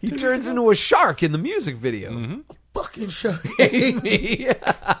last year. He turns into a shark in the music video. Fucking show. Hate me.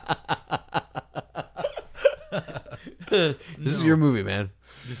 This is your movie, man.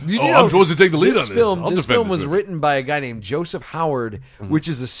 Did you I'm supposed to take the lead on this. Film, I'll this defend film this was movie. written by a guy named Joseph Howard, which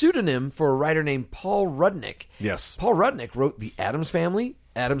is a pseudonym for a writer named Paul Rudnick. Yes. Paul Rudnick wrote The Addams Family,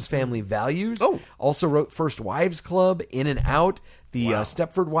 Addams Family Values. Oh. Also wrote First Wives Club, In and Out, the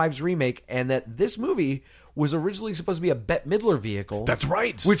Stepford Wives remake, and that this movie was originally supposed to be a Bette Midler vehicle. That's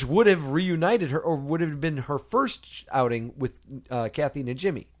right. Which would have reunited her, or would have been her first outing with Kathy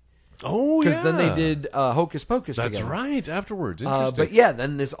Najimy. Oh, yeah. Because then they did Hocus Pocus That's together. right. Afterwards. Interesting. But yeah,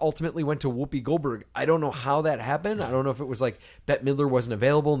 then this ultimately went to Whoopi Goldberg. I don't know how that happened. I don't know if it was like Bette Midler wasn't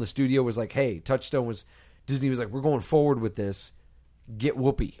available and the studio was like, hey, Disney was like, we're going forward with this. Get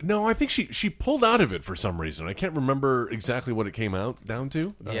Whoopi. No, I think she pulled out of it for some reason. I can't remember exactly what it came out down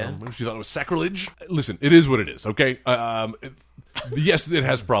to. Yeah. She thought it was sacrilege. Listen, it is what it is, okay? Yes, it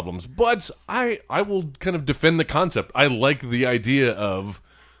has problems, but I will kind of defend the concept. I like the idea of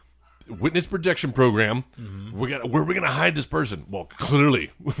witness protection program. Where are we going to hide this person? Well,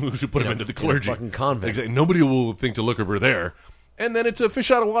 clearly, we should put him into the clergy. fucking convent. Exactly. Nobody will think to look over there. And then it's a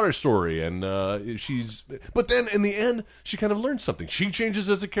fish out of water story, and but then in the end, she kind of learns something. She changes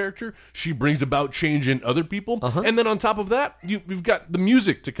as a character. She brings about change in other people, and then on top of that, you've got the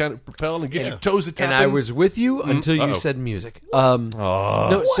music to kind of propel and get your toes to tap. And I was with you until you said music.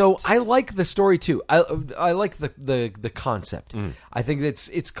 No, so I like the story too. I like the concept. I think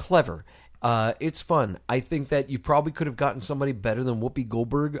it's clever. It's fun. I think that you probably could have gotten somebody better than Whoopi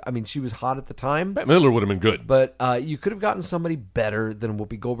Goldberg. I mean, she was hot at the time. Bette Midler would have been good. But you could have gotten somebody better than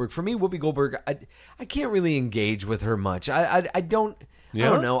Whoopi Goldberg. For me, Whoopi Goldberg, I can't really engage with her much. I don't Yeah? I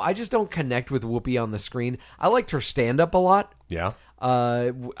don't know. I just don't connect with Whoopi on the screen. I liked her stand-up a lot. Yeah.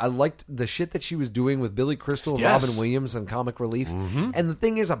 I liked the shit that she was doing with Billy Crystal and Yes. Robin Williams and Comic Relief. And the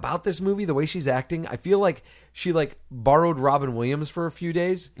thing is about this movie, the way she's acting, I feel like she borrowed Robin Williams for a few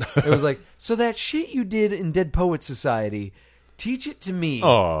days. It was like, so that shit you did in Dead Poets Society, teach it to me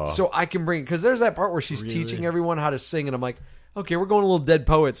so I can bring. Because there's that part where she's teaching everyone how to sing, and I'm like, okay, we're going a little Dead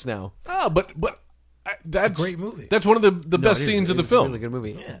Poets now. Oh, but that's a great movie. That's one of the best scenes of the film. It's a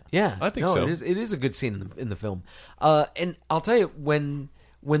really good movie. Yeah, I think so. It is a good scene in the film. And I'll tell you, when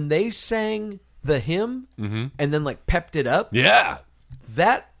they sang the hymn and then pepped it up, Yeah.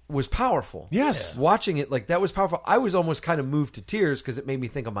 that was powerful. Yes. Watching it, that was powerful. I was almost kind of moved to tears because it made me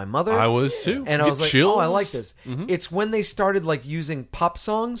think of my mother. I was too. And I Get was like, chills. oh, I like this. It's when they started using pop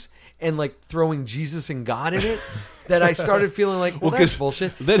songs and throwing Jesus and God in it that I started feeling like, well, that's 'cause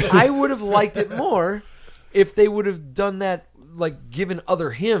bullshit. then- I would have liked it more if they would have done that, given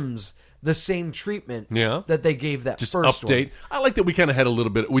other hymns the same treatment that they gave that Just first update. one. I like that we kind of had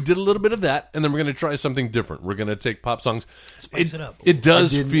we did a little bit of that, and then we're going to try something different. We're going to take pop songs. Spice it up. It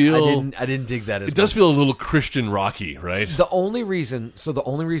does feel. I didn't dig that as It does much. feel a little Christian rocky, right? The only reason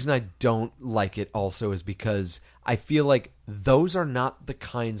I don't like it also is because I feel like those are not the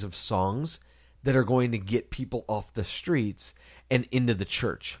kinds of songs that are going to get people off the streets and into the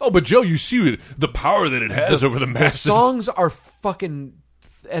church. Oh, but Joe, you see the power that it has over the The masses. songs are fucking...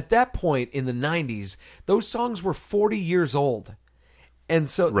 At that point in the 90s, those songs were 40 years old. And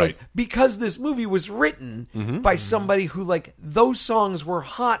so, because this movie was written by somebody who, those songs were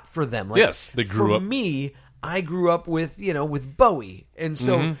hot for them. Yes, they grew up. For me, I grew up with, with Bowie. And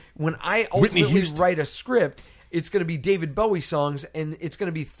so when I Whitney ultimately Houston. write a script, it's going to be David Bowie songs, and it's going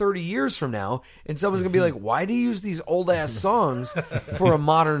to be 30 years from now, and someone's going to be like, why do you use these old-ass songs for a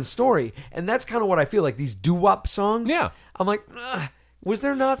modern story? And that's kind of what I feel like, these doo-wop songs. Yeah. I'm like, was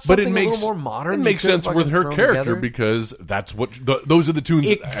there not But something it makes a little more modern? It you makes could have sense with fucking her thrown character together? because that's what those are the tunes.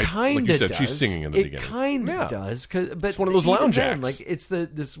 It like kind you of said, does. she's singing in the it beginning. It kind of Yeah. does, but It's one of those even lounge then, acts. it's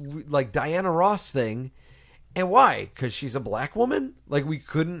this Diana Ross thing. And why? Because she's a black woman? We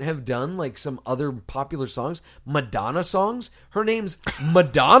couldn't have done, some other popular songs? Madonna songs? Her name's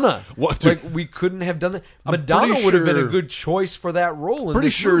Madonna. What, dude? We couldn't have done that. I'm Madonna pretty would have been a sure- good choice for that role in Pretty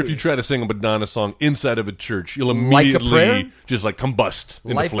this sure movie. if you try to sing a Madonna song inside of a church, you'll Like a prayer? immediately just combust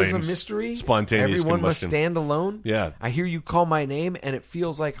into Life flames. is a mystery. Spontaneous Everyone combustion. must stand alone. Yeah. I hear you call my name, and it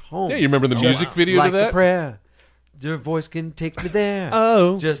feels like home. Yeah, you remember the music video like to that? a prayer. Your voice can take me there.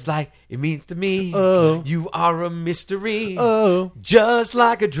 Oh. Just like it means to me. Oh. You are a mystery. Oh. Just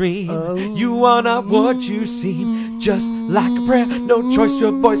like a dream. You are not what you seem. Just like a prayer. No choice,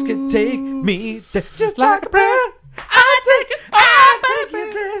 your voice can take me there. Just like a prayer. I take it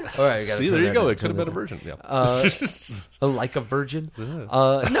there. All right, See, there you go. It could have been a version. Yeah. Like a virgin.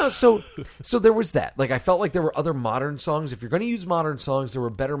 No, so there was that. I felt like there were other modern songs. If you're going to use modern songs, there were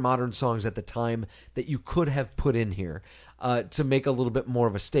better modern songs at the time that you could have put in here to make a little bit more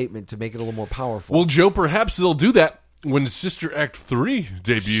of a statement, to make it a little more powerful. Well, Joe, perhaps they'll do that when Sister Act 3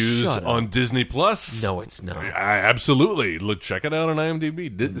 debuts Shut up. on Disney Plus. No, it's not. Absolutely. Look, check it out on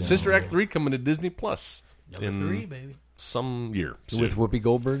IMDb. Sister Act 3 coming to Disney Plus. Number 3, baby. Some year soon. With Whoopi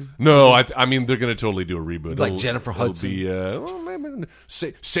Goldberg? No, I mean they're going to totally do a reboot. Like Jennifer Hudson? It'll be, maybe,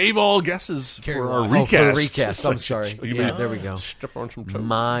 save all guesses for our on. recast. Oh, for the recast. I'm sorry. You Yeah, better there we go. Step on some toes.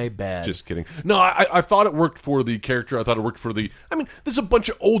 My bad. Just kidding. No, I thought it worked for the character. I thought it worked for the... I mean, there's a bunch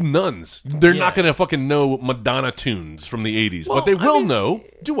of old nuns. They're not going to fucking know Madonna tunes from the 80s, but they will know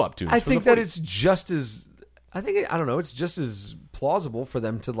doo-wop tunes I from think the that 40s. it's just as... I don't know, it's just as plausible for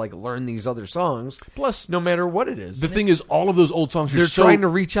them to learn these other songs. Plus, no matter what it is. the thing is, all of those old songs They're are so... trying to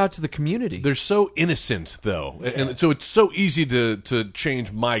reach out to the community. They're so innocent, though, and so it's so easy to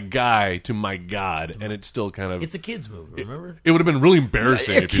change my guy to my God, and it's still kind of... It's a kids movie, remember? It would have been really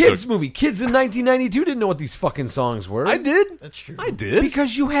embarrassing A if you kids took... movie. Kids in 1992 didn't know what these fucking songs were. I did. That's true. I did.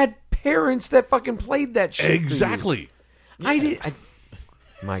 Because you had parents that fucking played that shit. for you. Exactly. I did.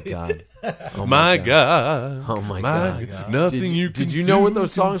 My God. Oh my God. Oh my God. Nothing Did you can Did you know what do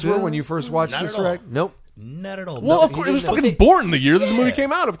those can songs were tell. when you first watched Not at Sister all. Act? Nope. Not at all. Well, Nothing. of course, it He was didn't know. fucking born the year this Yeah. movie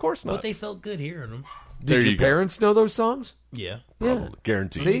came out. Of course not. But they felt good hearing them. There Did you your go. parents know those songs? Yeah. Yeah.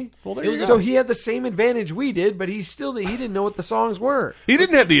 Guaranteed. See? Well, there It you was go. So he had the same advantage we did, but he didn't know what the songs were. He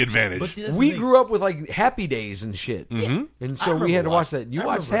didn't have the advantage. But see, that's We the thing. grew up with Happy Days and shit. Mm-hmm. And I so we had to remember watch that. You I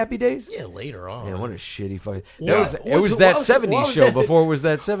watched remember- Happy Days? Yeah, later on. Yeah, what a shitty fucking. Yeah. It was What that was- 70s what was show that? before it was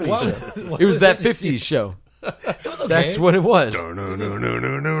that 70s What- show. what It was was that that 50s show. It was okay. That's what it was.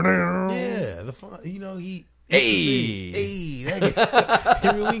 No. Yeah, Hey, that guy,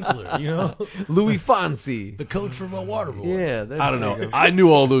 Henry Winkler, you know, Louis Fonsi. the coach from Waterboy. Yeah, I don't know. I knew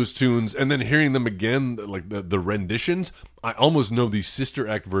all those tunes, and then hearing them again, like the renditions, I almost know the Sister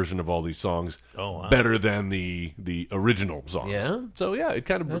Act version of all these songs better than the original songs. Yeah? So yeah, it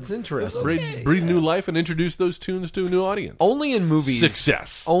kind of That's interesting. breathed new life and introduced those tunes to a new audience. Only in movies.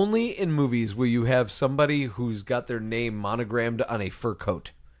 Success. Only in movies will you have somebody who's got their name monogrammed on a fur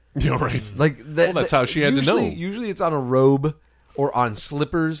coat. Yeah, right. Like that, Well, that's how she had to know. Usually it's on a robe or on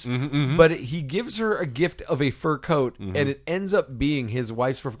slippers, but he gives her a gift of a fur coat, and it ends up being his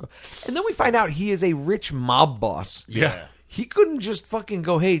wife's fur coat. And then we find out he is a rich mob boss. Yeah. He couldn't just fucking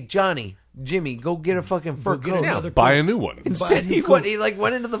go, hey, Johnny, Jimmy, go get a fucking fur get coat. another Buy a new one. Instead, he went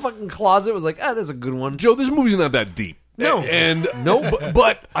into the fucking closet, was like, that's a good one. Joe, this movie's not that deep. No. And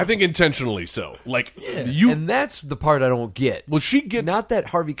but I think intentionally so. Like you, And that's the part I don't get. well, she gets Not that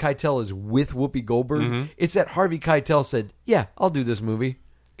Harvey Keitel is with Whoopi Goldberg. It's that Harvey Keitel said, yeah, I'll do this movie.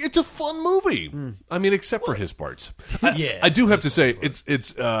 It's a fun movie. I mean, except for his parts. Yeah. I do have to say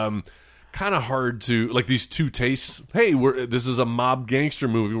it's kind of hard to like these two tastes. Hey, this is a mob gangster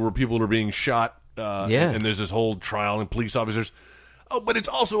movie where people are being shot. And there's this whole trial and police officers. Oh, but it's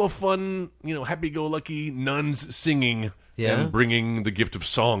also a fun, happy-go-lucky nuns singing and bringing the gift of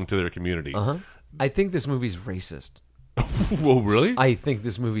song to their community. I think this movie's racist. Whoa, really? I think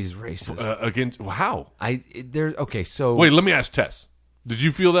this movie's racist. Against how? So Wait, let me ask Tess. Did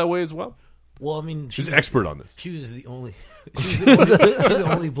you feel that way as well? Well, I mean, She's an expert on this. She was the only. She was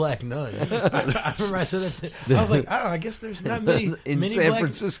the only black nun. I remember I said that. I was like, I guess there's not many In many San black,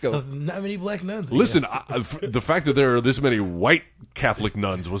 Francisco. there's not many black nuns. Listen, the fact that there are this many white Catholic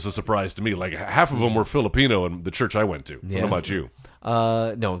nuns was a surprise to me. Like half of them were Filipino in the church I went to. Yeah. What about you?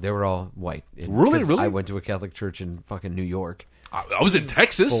 no, they were all white. Really? 'Cause Really? I went to a Catholic church in fucking New York. I was in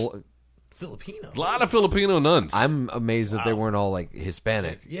Texas. Filipino. A lot of Filipino nuns. I'm amazed that they weren't all like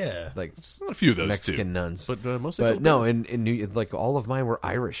Hispanic. Yeah. Like a few of those Mexican too. nuns. But mostly But Filipino. no, in New like all of mine were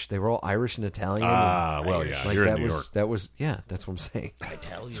Irish. They were all Irish and Italian. Well, yeah, like you're that in New was York. that was that's what I'm saying.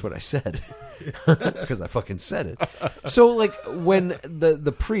 That's what I said because I fucking said it. So like when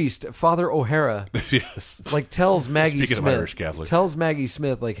the priest Father O'Hara Yes. like tells Maggie Speaking of Smith Irish Catholic. tells Maggie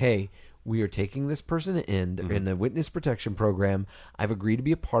Smith like, hey, we are taking this person in the witness protection program. I've agreed to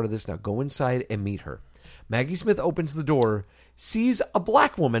be a part of this. Now go inside and meet her. Maggie Smith opens the door, sees a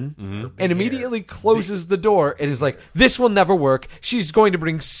black woman, and immediately closes the door and is like, this will never work. She's going to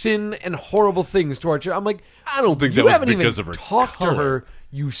bring sin and horrible things to our church. I'm like, I don't think you that was haven't because even of her talked to color. her.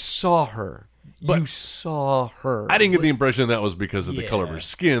 You saw her. But you saw her. I didn't get the impression that was because of the color of her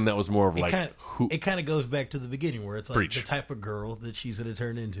skin. That was more of like It kind of goes back to the beginning where it's like Preach. the type of girl that she's going to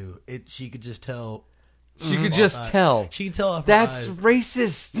turn into. She could just tell. She could just tell. She could tell off her That's eyes.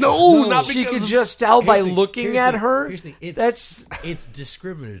 racist. No, not She because could of- just tell by Here's the- looking here's at the- her. here's the- it's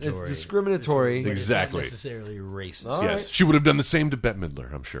discriminatory. It's discriminatory. But it's Exactly. not necessarily racist. All yes, right. she would have done the same to Bette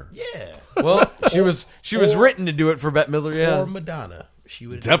Midler, I'm sure. Yeah. Well, she was written to do it for Bette Midler. Yeah. Or Madonna. She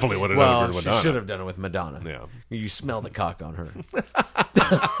would Definitely would have Well, done it for she Madonna. should have done it with Madonna. Yeah. You smell the cock on her.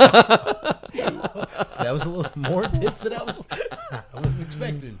 That was a little more intense than I was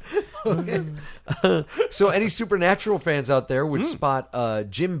expecting. Okay. So, any Supernatural fans out there would spot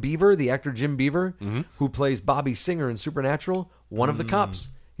Jim Beaver, the actor Jim Beaver, who plays Bobby Singer in Supernatural, one of the cops.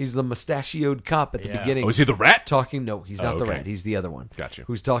 He's the mustachioed cop at the beginning. Oh, is he the rat? Talking? No, he's not the okay. rat. He's the other one. Gotcha.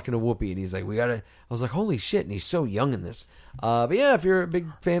 Who's talking to Whoopi, and he's like, "We gotta." I was like, "Holy shit!" And he's so young in this. But yeah, if you're a big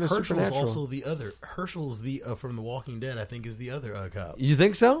fan of Herschel's Supernatural, also the other. Herschel's the from The Walking Dead. I think is the other cop. you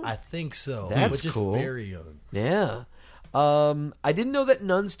think so? I think so. That's but just cool. Very young. Yeah. I didn't know that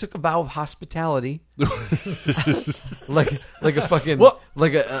nuns took a vow of hospitality, like a fucking Well-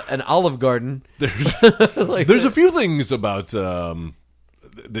 like an Olive Garden. There's a few things about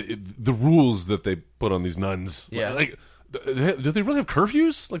the rules that they put on these nuns. Yeah. Like, do they really have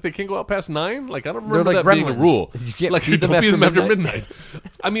curfews? Like they can't go out past 9? Like I don't They're remember like that being a gremlins. rule. You can't like feed them don't feed them after after midnight.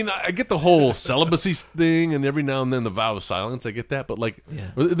 I mean, I get the whole celibacy thing, and every now and then the vow of silence. I get that, but like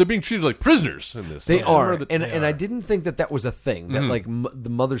they're being treated like prisoners in this. They I are, remember that- and I didn't think that was a thing. That like the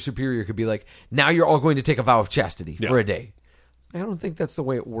Mother Superior could be like, now you're all going to take a vow of chastity for a day. I don't think that's the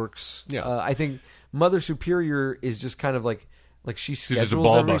way it works. Yeah. I think Mother Superior is just kind of like she just a schedules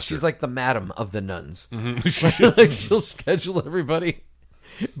ball everybody. buster. She's like the madam of the nuns. Mhm. Like she'll schedule everybody,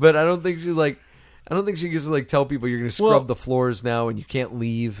 but I don't think she gets to like tell people you're going to scrub the floors now and you can't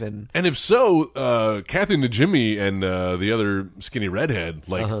leave. And And if so, Kathy and Jimmy and the other skinny redhead,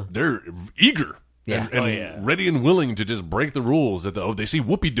 like they're eager Yeah. and ready and willing to just break the rules. They see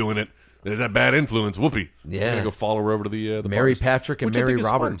Whoopi doing it. There's that bad influence, Whoopi. Yeah. I'm gonna go follow her over to the Mary bars. Patrick and Which I Mary think is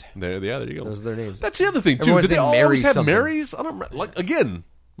Robert. fun. There you go. Those are their names. That's the other thing too. Everyone's Did they named all Mary always have something. Marys? I don't like. Again,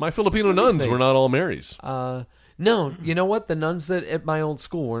 my Filipino nuns think? were not all Marys. No, you know what? The nuns that at my old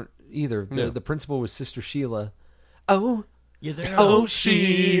school weren't either. Yeah. The principal was Sister Sheila. Oh. Yeah, they're Oh,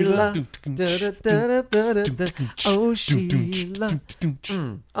 Sheila. Da-da-da-da-da-da. Oh, Sheila.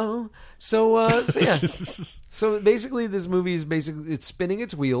 Oh. So yeah. So basically, this movie is it's spinning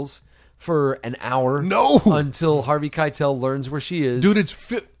its wheels for an hour. No! Until Harvey Keitel learns where she is. Dude, it's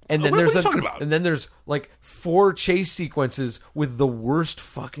fit. And then what there's are you talking about? and then there's like 4 chase sequences with the worst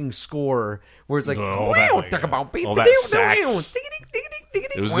fucking score where it's like Oh, that sax.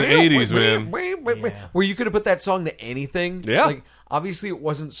 It was the 80s, man. Where you could have put that song to anything. Yeah. Like obviously it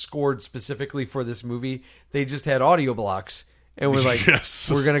wasn't scored specifically for this movie. They just had audio blocks and we're like,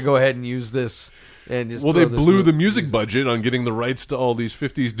 Yes. we're gonna go ahead and use this. And just Well, throw they this blew movie- the music budget on getting the rights to all these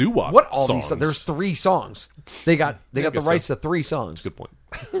 50s doo-wop What all songs. these? There's 3 songs. They got the guess rights so. to 3 songs. Good point.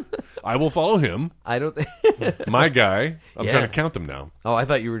 I will follow him. I don't. My guy. I'm Yeah. trying to count them now. Oh, I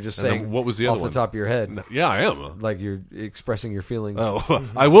thought you were just And then saying what was the other off one? the top of your head. Yeah, I am. Like you're expressing your feelings. Oh,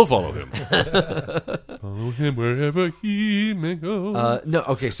 I will follow him. Follow him wherever he may go. No,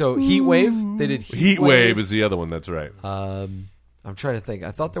 okay. So Heat Wave. They did Heat Wave is the other one. That's right. I'm trying to think.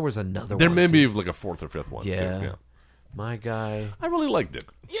 I thought there was another There one. may too. be like a 4th or 5th one. Yeah. Too. Yeah. My guy. I really liked it.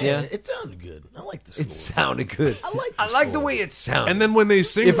 Yeah, Yeah. it sounded good. I like the score. It sounded good. I like the the score. way it sounded. And then when they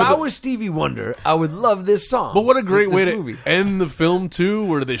sing, if for I the- was Stevie Wonder, I would love this song. but what a great way this to movie. end the film too,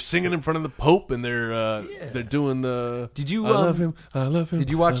 where they're singing in front of the Pope and they're doing the. Did you, I love him. I love him.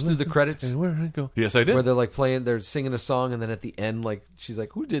 did you watch I through love the him, credits? and where I go. Yes, I did. Where they're like playing, they're singing a song, and then at the end, like she's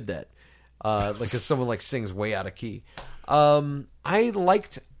like, "Who did that?" Like, cause someone like sings way out of key. I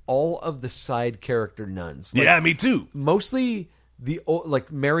liked all of the side character nuns. Like, Yeah, me too. mostly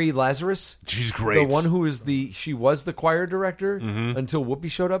like Mary Lazarus. She's great. The one who is she was the choir director Mm-hmm. until Whoopi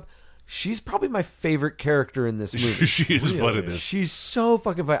showed up. She's probably my favorite character in this movie. She is fun at this. She's so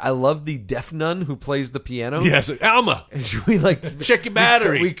fucking fun. I love the deaf nun who plays the piano. Yes, Alma. And we like Check your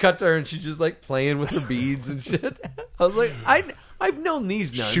battery. We cut to her and she's just like playing with her beads and shit. I was like, I've known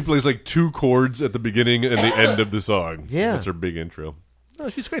these nuns. She plays like 2 chords at the beginning and the end of the song. Yeah. That's her big intro. Oh,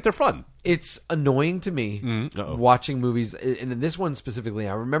 she's great. They're fun. It's annoying to me watching movies, and in this one specifically.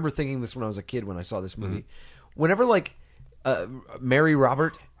 I remember thinking this when I was a kid when I saw this movie. Whenever like Mary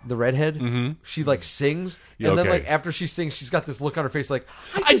Robert, the redhead, she like sings, and then okay. like after she sings, she's got this look on her face like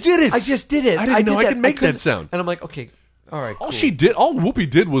I did it! I just did it. I didn't know I did could make that couldn't-" sound. And I'm like, okay, all right. All cool. all Whoopi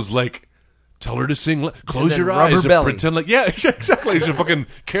did was like tell her to sing. Close then your rub her eyes and belly. pretend like exactly. She's a fucking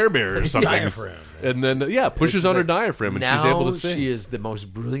Care Bear or something. Diaphragm. And then pushes on her diaphragm and now she's able to sing. she is the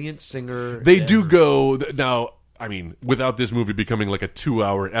most brilliant singer. They do go now. I mean, without this movie becoming like a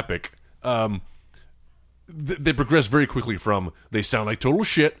 2-hour epic, they progress very quickly from they sound like total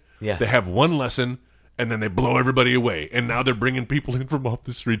shit. Yeah. They have one lesson, and then they blow everybody away. And now they're bringing people in from off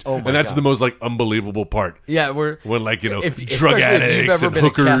the streets. Oh my and that's God. the most like unbelievable part. Yeah, we're When, like, you know, drug especially addicts and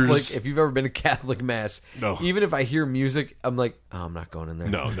hookers. If you've ever been to Catholic mass, No. even if I hear music, I'm like, oh, I'm not going in there.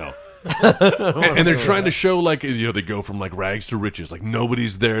 No. and they're trying to show like they go from like rags to riches. Like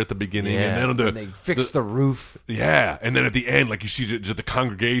nobody's there at the beginning, Yeah, and then and they fix the roof. Yeah, and then at the end, like you see the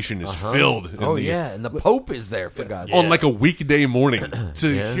congregation is filled. And Oh the- yeah, and the Pope is there for God's on sake. like a weekday morning to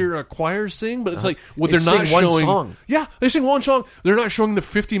Yeah. hear a choir sing, but it's like what They they're not sing one showing. song. Yeah, they sing one song. They're not showing the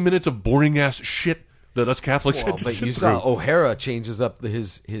 50 minutes of boring ass shit that us Catholics Well, had to but sit you through. saw O'Hara changes up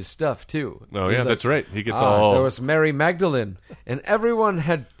his stuff too. Oh, He's yeah, like, that's right. He gets there all. was Mary Magdalene, and everyone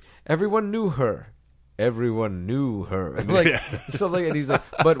knew her. Everyone knew her. Like Yeah. something, and he's like,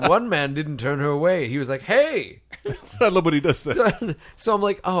 but one man didn't turn her away. He was like, hey. I love when he does that. So I'm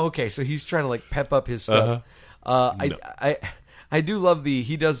like, oh, okay. So he's trying to like pep up his stuff. I do love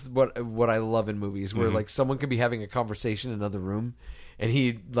he does what I love in movies where like someone could be having a conversation in another room and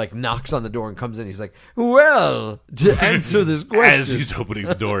he like knocks on the door and comes in. He's like, well, to answer this question, As he's opening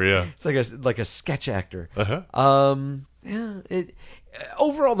the door, yeah. it's like a sketch actor. Uh-huh. Yeah.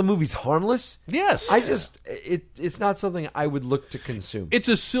 Overall, the movie's harmless. Yes. It's not something I would look to consume. It's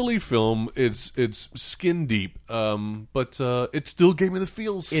a silly film. It's skin deep, but it still gave me the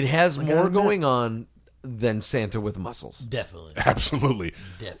feels. It has more going on than Santa with muscles. Definitely. Absolutely.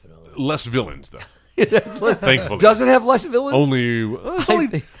 Less villains, though. Thankfully. Does it have less villains? There's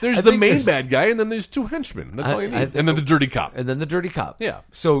I the think main there's- bad guy, and then there's 2 henchmen. That's all you need. And then the dirty cop. And then the dirty cop. Yeah.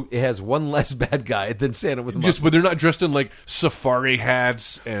 So it has one less bad guy than Santa with muscles. But they're not dressed in like safari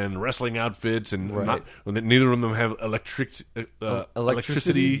hats and wrestling outfits, and Right. neither of them have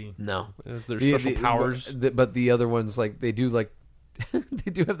electricity. No. As their special powers. But the other ones, like they do, like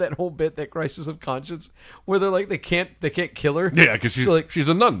they do have that whole bit, that crisis of conscience, where they're like they can't kill her. Yeah, because she's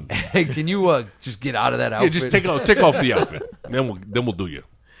a nun. Hey, can you just get out of that outfit? Yeah, just take off the outfit, and then we'll do you.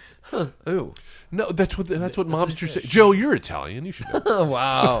 Ooh. No, that's what mobsters say. Joe, you're Italian. You should know. Oh,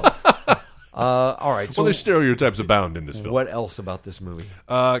 wow. All right. So Well, there's stereotypes abound in this film. what else about this movie?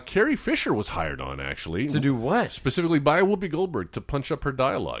 Carrie Fisher was hired on, actually. To do what? Specifically by Whoopi Goldberg to punch up her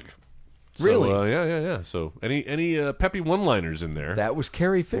dialogue. So, Really? Yeah. So any peppy one-liners in there That was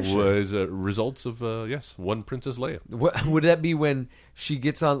Carrie Fisher. was results of, one Princess Leia. What, would that be when she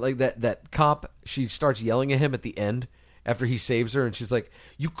gets on, like, that cop, she starts yelling at him at the end after he saves her, and she's like,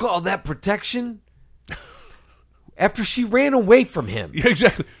 "You call that protection?" After she ran away from him. Yeah,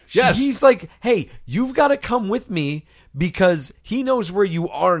 exactly. Yes. He's like, "Hey, you've got to come with me because he knows where you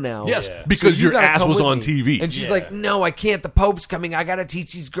are now." Yes, Yeah. because you your gotta ass come was with on me. TV. And she's Yeah. like, "No, I can't. The Pope's coming. I got to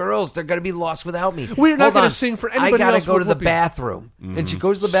teach these girls. They're going to be lost without me. We're not Hold gonna on. sing for I anybody gotta else go to but the Whoopi." bathroom." And she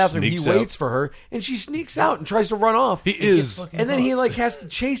goes to the bathroom. Sneaks He out. waits for her, and she sneaks out and tries to run off. He is. And then he like has to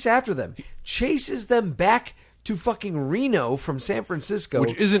chase after them. Chases them back to fucking Reno from San Francisco.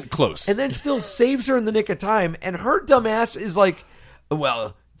 Which isn't close. And then still saves her in the nick of time. And her dumb ass is like,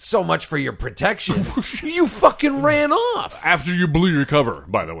 "Well, so much for your protection. You fucking ran off." After you blew your cover,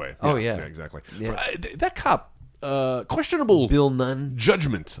 by the way. Oh, yeah. exactly. Yeah. That cop, questionable Bill Nunn.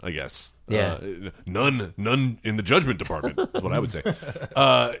 judgment, I guess. Yeah. None in the judgment department is what I would say.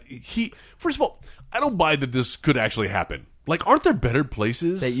 First of all, I don't buy that this could actually happen. Like, aren't there better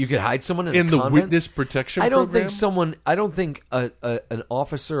places That you could hide someone in in a the convent? witness protection I don't program? think someone. I don't think an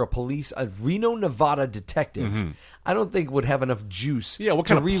officer, a police, a Reno, Nevada detective. I don't think would have enough juice. Yeah, what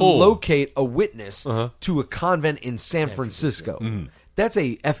to kind of pull? relocate a witness to a convent in San Francisco? That's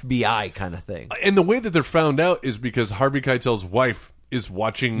a FBI kind of thing. And the way that they're found out is because Harvey Keitel's wife is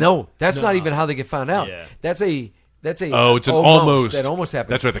watching. No, that's not even how they get found out. Yeah. That's a. Oh, it's an almost. That almost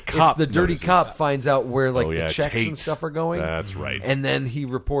happened. That's right. The cop. It's the dirty notices. cop finds out where like Oh, yeah, the checks Tate. and stuff are going. That's right. And then he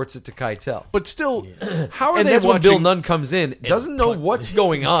reports it to Keitel. But still, how are And they that's watching? when Bill Nunn comes in, doesn't know what's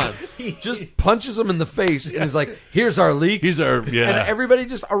going on, just punches him in the face, and is like, "Here's our leak." He's our And yeah. everybody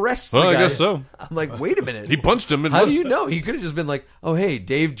just arrests the Well, I guy. guess so. I'm like, wait a minute. He punched him. And How do you know? He could have just been like, "Oh, hey,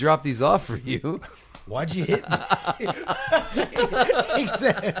 Dave dropped these off for you." Why'd you hit me?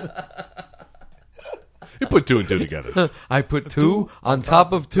 Exactly. He put two and two together. I put two on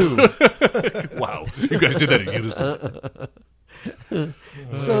top of two. Wow, you guys did that in unison.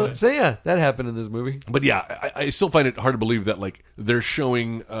 So yeah, that happened in this movie. But yeah, I still find it hard to believe that like they're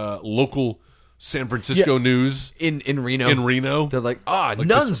showing local San Francisco news In Reno. in Reno. They're like, Like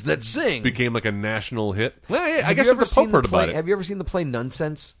nuns this that sing. became like a national hit. Well, yeah, I Have guess you if the ever seen Pope heard play, about it. Have you ever seen the play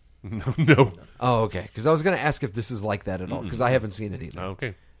Nonsense? No. Oh, okay. Because I was going to ask if this is like that at all, because I haven't seen it either.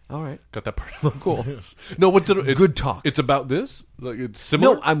 Okay. All right. Got that part. Cool. No, what's it? It's, Good talk. It's about this. Like it's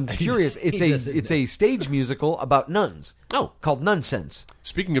similar. No, I'm curious. It's a stage musical about nuns. Oh. Called Nonsense.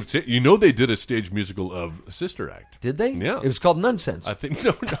 Speaking of, they did a stage musical of Sister Act. Did they? Yeah. It was called Nonsense. I think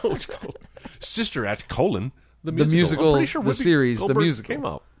no, it's called Sister Act : the musical, I'm pretty sure the Whoopi series, the Goldberg musical. came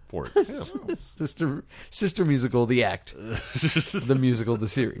out for it. Yeah. Sister musical, the act. The musical, the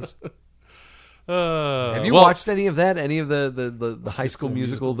series. Have you well, watched any of that? Any of the High School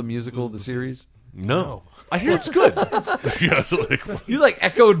Musical, the musical, the series? No, I hear it's good. Yeah, so like, You like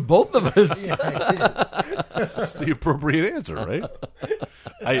echoed both of us. that's the appropriate answer, right?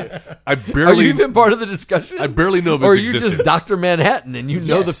 I Are barely you even part of the discussion? I barely know of Or are its you existence. just Dr. Manhattan and you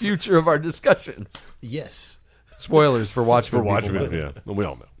know Yes. the future of our discussions? Yes. Spoilers for Watchmen. for Watchmen. people. Yeah, well, we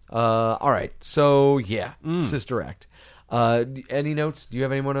all know. All right. So, yeah. Sister Act. Any notes? Do you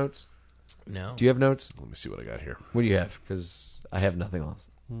have any more notes? No. Do you have notes? Let me see what I got here. What do you have? Because I have nothing else.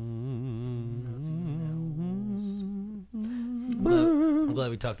 I'm glad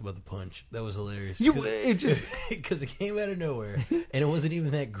we talked about the punch. That was hilarious. It just Because it came out of nowhere, and it wasn't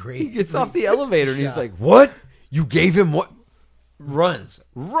even that great. he gets off the elevator and he's like, "What? You gave him what?" Runs,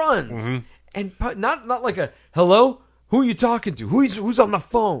 and not like a hello. Who are you talking to? Who's on the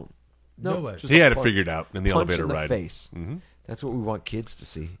phone? No, Nobody. just He a had it punch. figured out in the Punch elevator in the ride. face. That's what we want kids to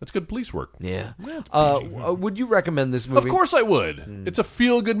see. That's good police work. Yeah. it's Would you recommend this movie? Of course I would. It's a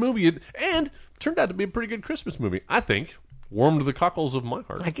feel-good movie, and turned out to be a pretty good Christmas movie. I think warmed the cockles of my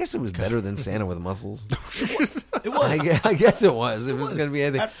heart. I guess it was better than Santa with Muscles. It was. I guess it was. It was going to be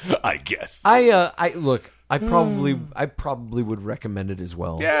anything. I guess. I look. I probably would recommend it as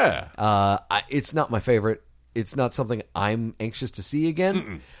well. Yeah. It's not my favorite. It's not something I'm anxious to see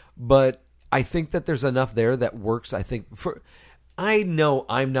again. But I think that there's enough there that works. I think I know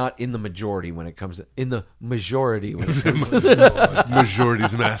I'm not in the majority when it comes to, in the majority when it comes to,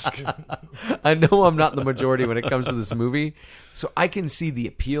 Majority's mask. I know I'm not in the majority when it comes to this movie, so I can see the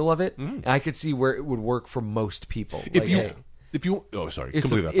appeal of it. And I could see where it would work for most people. If you, oh sorry, It's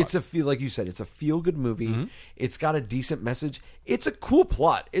complete a, that it's thought. a feel like you said. It's a feel good movie. It's got a decent message. It's a cool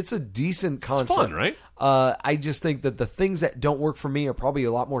plot. It's a decent concept. fun, right? I just think that the things that don't work for me are probably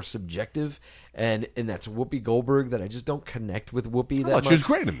a lot more subjective, and that's Whoopi Goldberg. That I just don't connect with Whoopi that much. She was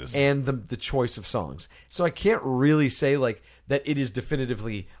great in this, and the choice of songs. So I can't really say like that it is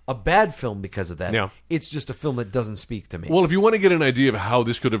definitively a bad film because of that. Yeah. It's just a film that doesn't speak to me. Well, if you want to get an idea of how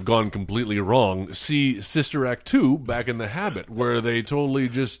this could have gone completely wrong, see Sister Act 2, Back in the Habit, where they totally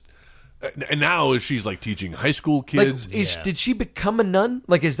just... And now she's like teaching high school kids. Did she become a nun?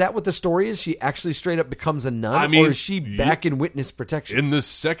 Like, is that what the story is? She actually straight up becomes a nun? I mean, or is she back in witness protection? In the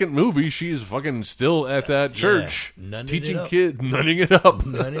second movie, she's fucking still at that church. nunning teaching it up. kids, nunning it up.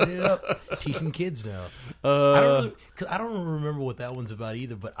 Nunning it up, teaching kids now. I don't remember what that one's about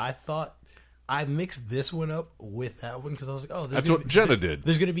either. But I thought I mixed this one up with that one because I was like, "Oh, That's what Jenna did.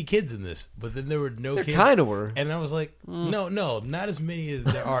 There's going to be kids in this," but then there were no There kids. kinda were. and I was like, "No, not as many as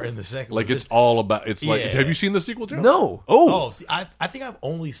there are in the second." Like one. it's all about. It's like. Yeah. Have you seen the sequel, Joe? No. Oh, see, I think I've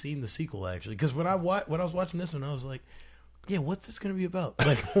only seen the sequel actually because when I was watching this one, I was like, "Yeah, what's this going to be about?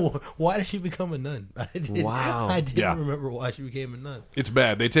 Like, why did she become a nun?" I didn't Yeah. remember why she became a nun. It's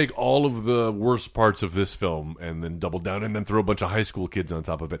bad. They take all of the worst parts of this film and then double down and then throw a bunch of high school kids on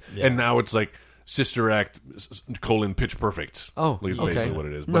top of it. Yeah. And now it's like Sister Act : Pitch Perfect. Oh, is okay. basically what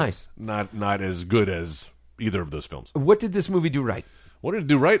it is. But Nice. Not as good as either of those films. What did this movie do right? What did it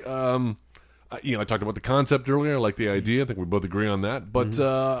do right? I talked about the concept earlier. I like the idea. I think we both agree on that. But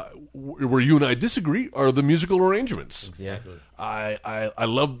where you and I disagree are the musical arrangements. Exactly. I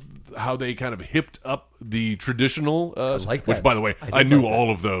love how they kind of hipped up the traditional, like which, that. by the way, I I knew like that.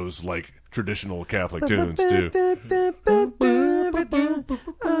 all of those like traditional Catholic tunes too.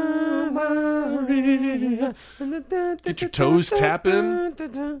 Get your toes tapping,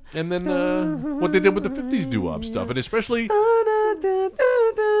 and then what they did with the 50s doo-wop stuff, and especially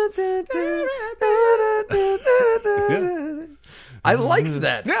I liked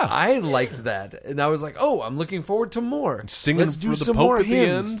that. Yeah. I liked that, and I was like, "Oh, I'm looking forward to more." singing Let's do for the some Pope more at the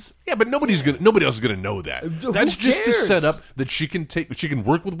hymns. end. Yeah, but nobody else is gonna know that. Who That's just to cares? set up that she can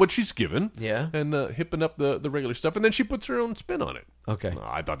work with what she's given. Yeah. and hipping up the regular stuff, and then she puts her own spin on it. Okay.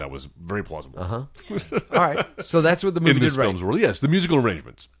 I thought that was very plausible. All right. So that's what the movie In this did right. film's world, yes, the musical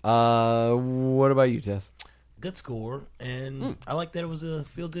arrangements. What about you, Tess? Good score, and I like that it was a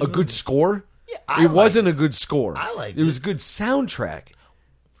feel good. A good score? Yeah, It wasn't a good score. I liked it. was it. good soundtrack.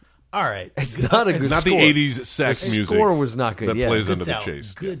 All right, It's not a good It's not score. the 80s sax The music. score was not good, That yeah. plays Good under the sound-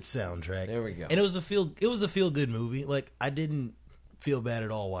 chase. Good soundtrack. There we go. And it was a feel good movie. Like I didn't feel bad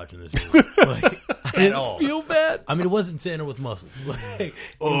at all watching this movie. Like, at all. Feel bad? I mean, it wasn't Santa with muscles. Like,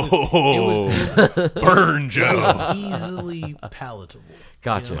 Burn, Joe. easily palatable.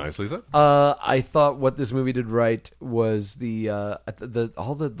 Gotcha. Nicely said. I thought what this movie did right was the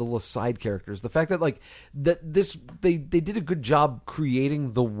all the little side characters. The fact that they did a good job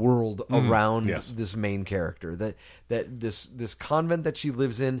creating the world around yes. this main character. That this convent that she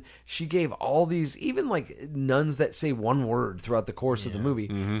lives in, she gave all these even like nuns that say one word throughout the course of the movie.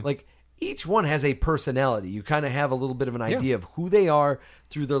 Like each one has a personality. You kind of have a little bit of an idea of who they are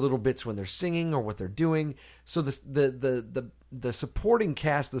through their little bits when they're singing or what they're doing. So the supporting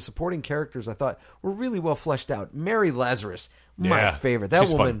cast, the supporting characters, I thought were really well fleshed out. Mary Lazarus, my Yeah, favorite. That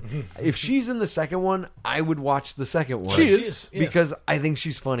she's woman, if she's in the second one, I would watch the second one. She is. Because I think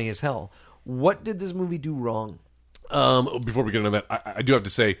she's funny as hell. What did this movie do wrong? Before we get into that, I do have to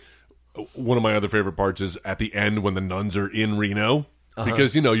say one of my other favorite parts is at the end when the nuns are in Reno.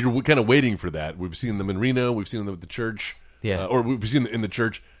 Because, you're kind of waiting for that. We've seen them in Reno. We've seen them at the church. Yeah. Or we've seen them in the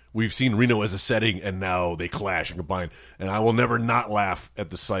church. We've seen Reno as a setting, and now they clash and combine. And I will never not laugh at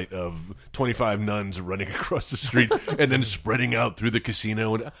the sight of 25 nuns running across the street and then spreading out through the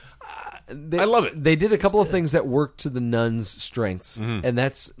casino. And I love it. They did a couple of things that worked to the nuns' strengths, and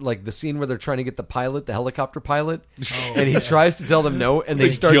that's like the scene where they're trying to get the helicopter pilot, and he tries to tell them no, and they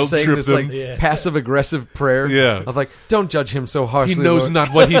They start saying guilt-trip this them. like passive aggressive prayer, Yeah. of like, "Don't judge him so harshly." He knows Lord."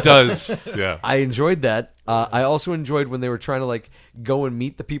 not what he does. Yeah. I enjoyed that. I also enjoyed when they were trying to like go and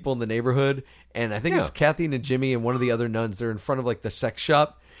meet the people in the neighborhood, and I think it's Kathy and Jimmy and one of the other nuns. They're in front of like the sex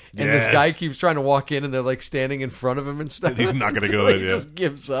shop. And this Yes. guy keeps trying to walk in, and they're like standing in front of him and stuff. He's not gonna Until go he in, yeah. just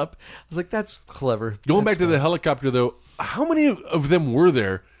gives up. I was like, "That's clever." Going back to the helicopter, though, how many of them were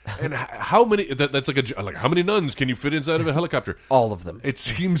there? And how many? That's like how many nuns can you fit inside of a helicopter? All of them. It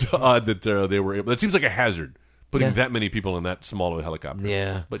seems odd that they were able. That seems like a hazard putting that many people in that small of a helicopter.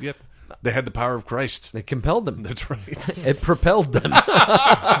 Yeah. But yet, they had the power of Christ. It compelled them. That's right. It propelled them.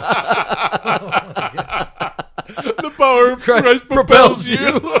 The power of Christ propels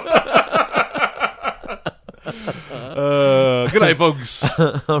you. Good night, folks.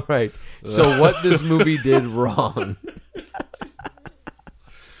 All right. So what this movie did wrong.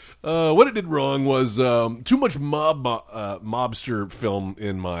 What it did wrong was too much mobster film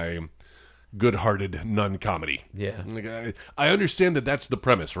in my good-hearted nun comedy. Yeah. Like, I understand that that's the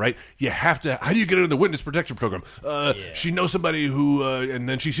premise, right? You have to. How do you get her in the witness protection program? She knows somebody who, and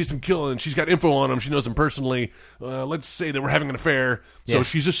then she sees him kill, and she's got info on him. She knows him personally. Let's say that we're having an affair, so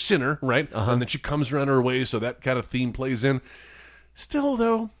she's a sinner, right? And then she comes around her way, so that kind of theme plays in. Still,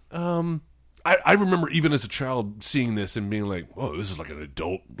 though, I remember even as a child seeing this and being like, "Whoa, this is like an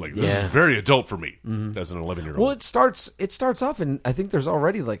adult. Like this is very adult for me as an 11-year-old." Well, it starts off, and I think there's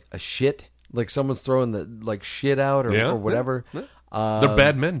already like a shit. Like someone's throwing the like shit out or whatever. Yeah. They're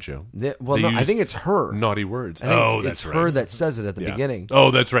bad men, Joe. Well, no, I think it's her. Naughty words. I think that's it's right. her that says it at the beginning.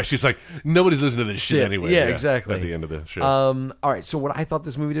 Oh, that's right. She's like, nobody's listening to this shit anyway. Yeah, exactly. At the end of the show. All right. So what I thought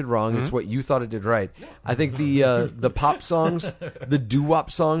this movie did wrong, it's what you thought it did right. I think the pop songs, the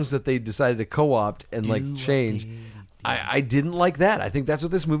doo-wop songs that they decided to co-opt and like change. I didn't like that. I think that's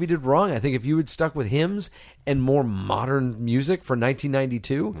what this movie did wrong. I think if you had stuck with hymns and more modern music for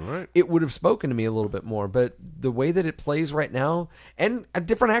 1992, it would have spoken to me a little bit more. But the way that it plays right now, and a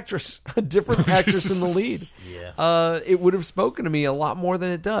different actress in the lead, it would have spoken to me a lot more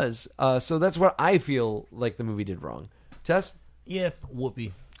than it does. So that's what I feel like the movie did wrong. Tess? Yeah,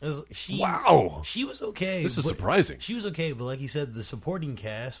 Whoopi. Wow. She was okay. This is surprising. She was okay, but like you said, the supporting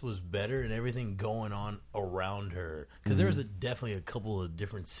cast was better and everything going on around her. Because there was definitely a couple of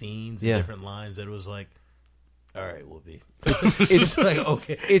different scenes and different lines that it was like, all right, Whoopi. It's like,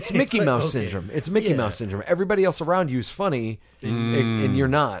 okay. It's Mickey Mouse syndrome. It's Mickey Mouse syndrome. Everybody else around you is funny, and you're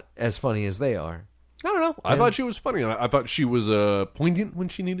not as funny as they are. I don't know. I thought she was funny. I thought she was poignant when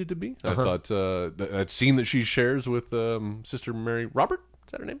she needed to be. I thought that scene that she shares with Sister Mary Robert,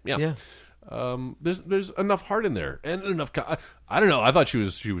 is that her name? Yeah. There's enough heart in there and enough. I don't know. I thought she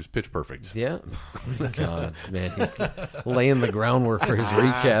was pitch perfect. Yeah. Oh my God, man, he's laying the groundwork for his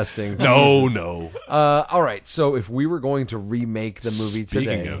recasting. No. All right. So if we were going to remake the movie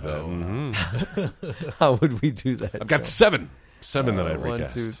Speaking today, of that, how would we do that? I've got seven that I've 1,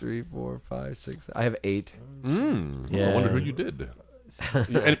 recast. 2, 3, 4, 5, 6. I have 8. Yeah. I wonder who you did.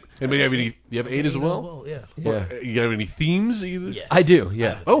 Anybody have any? You have 8 as well? Yeah. Yeah, You have any themes either? Yes. I do.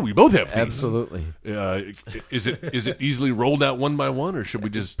 Yeah, Oh, we both have themes. absolutely. Is it easily rolled out one by one, or should we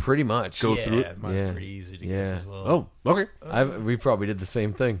just Pretty much. go through it? Mine's Yeah. pretty easy to Yeah. guess as well. Oh, okay. We probably did the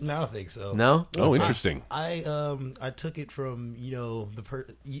same thing. No, I don't think so. No? Oh, interesting. I took it from who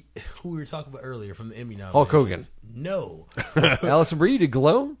we were talking about earlier from the Emmy nominations. Hulk Hogan. No, Allison Brie, you did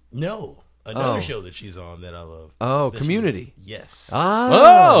Glow? no, another show that she's on that I love. Oh, That Community. Yes.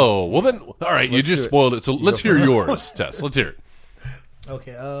 Oh, well then, all right. You just spoiled it. So let's hear yours, Tess. Let's hear it.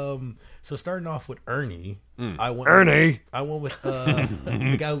 Okay. So starting off with Ernie, I went Ernie. with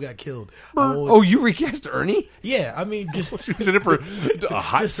the guy who got killed. I went with- Oh, you recast Ernie? yeah. I mean, just She was in it for a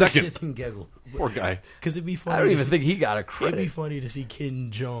hot just for second. shits and giggles. Poor guy. Because it'd be funny. I don't to even see- think he got a It'd be credit. funny to see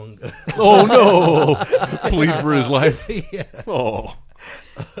Kim Jong. Oh no! Plead for his life. Yeah. Oh,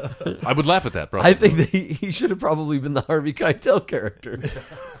 I would laugh at that. Probably. I think that he should have probably been the Harvey Keitel character.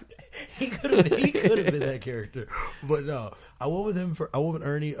 He could have been that character, but no. I went with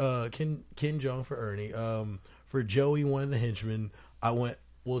Ernie. Ken Jeong for Ernie. For Joey, one of the henchmen.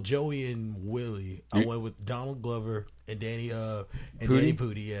 Joey and Willie. I went with Donald Glover and Danny Danny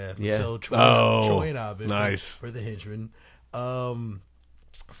Pudi. Yeah. So Troy and Abed. Nice. for the henchmen.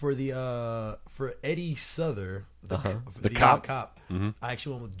 For Eddie Souther, the cop. cop. I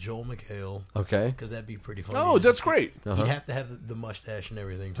actually went with Joel McHale. Okay. Because that'd be pretty funny. Oh, that's great. You'd have to have the mustache and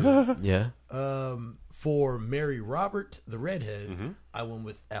everything too. Yeah. For Mary Robert, the redhead, I went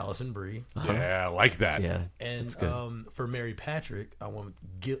with Allison Brie. Yeah, I like that. Yeah. And for Mary Patrick, I went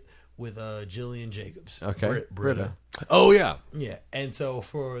with Jillian Jacobs. Okay. Britta. Oh yeah. Yeah. And so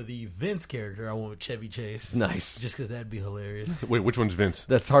for the Vince character, I went with Chevy Chase. Nice. Just because that'd be hilarious. Wait, which one's Vince?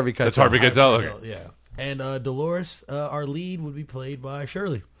 That's Harvey Keitel. That's Harvey Keitel. Okay. Yeah. And Dolores, our lead, would be played by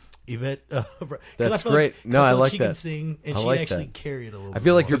Shirley. Yvette. That's great. No, I like she that. can sing, and I she like actually that. carry it a little I bit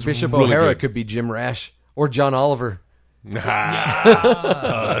feel like more. your Bishop really O'Hara good. could be Jim Rash or John Oliver. Oh,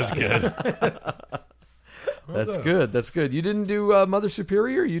 that's good. That's good. That's good. You didn't do Mother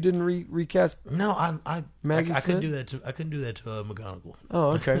Superior? You didn't recast? No, I Maggie couldn't Smith? do that to McGonagall.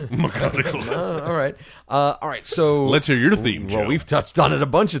 Oh, okay. McGonagall. All right. All right. So Let's hear your theme, Well, Joe. we've touched on it a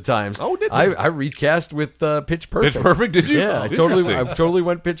bunch of times. Oh, did we? I recast with Pitch Perfect. Pitch Perfect, did you? Yeah, Oh, I totally interesting.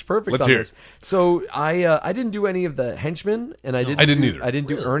 went Pitch Perfect. Let's on hear this. it. So I didn't do any of the henchmen, and I didn't either. I didn't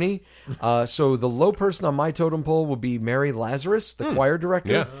do Ernie. So the low person on my totem pole would be Mary Lazarus, the choir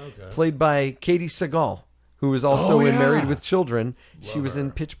director, Yeah. played by Katie Segal, who was also in yeah. Married with Children. She was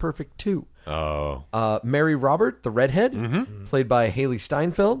in Pitch Perfect 2. Oh. Mary Robert, the redhead, played by Haley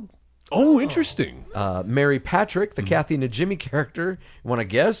Steinfeld. Oh, interesting. Mary Patrick, the Kathy Najimy character. You want to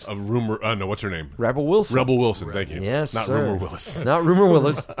guess? A rumor. No, what's her name? Rebel Wilson. Rebel Wilson. Thank you. Yes, Not sir. Rumor Willis. Not Rumor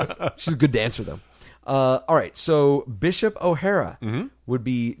Willis. She's a good dancer, though. All right, so Bishop O'Hara would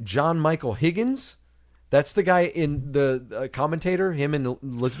be John Michael Higgins. That's the guy in the commentator, him and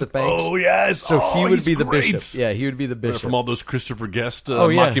Elizabeth Banks. Oh, yes. So he would he's be the great. bishop. Yeah, he would be the bishop. From all those Christopher Guest yeah.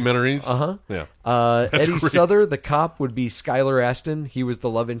 mockumentaries. Uh-huh. Yeah. Eddie great. Souther, the cop, would be Skylar Aston. He was the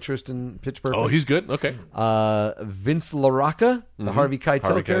love interest in Pitch Perfect. Oh, he's good. Okay. Vince LaRocca, the Harvey Keitel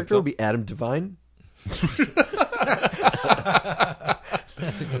Harvey character, Keitel. would be Adam Devine.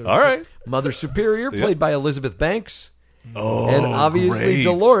 All right. Mother Superior, played by Elizabeth Banks. Oh, And obviously great.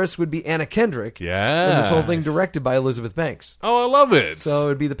 Dolores would be Anna Kendrick. Yeah. And this whole thing directed by Elizabeth Banks. Oh, I love it. So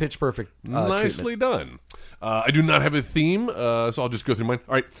it'd be the Pitch Perfect Nicely treatment. done. I do not have a theme, so I'll just go through mine.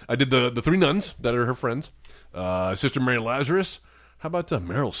 All right. I did the three nuns that are her friends. Sister Mary Lazarus. How about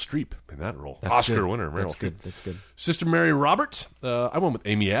Meryl Streep in that role? Oscar good. winner, Meryl That's Streep. good. That's good. Sister Mary Robert. I went with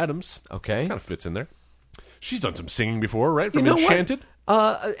Amy Adams. Okay. Kind of fits in there. She's done some singing before, right? From You know what? Enchanted.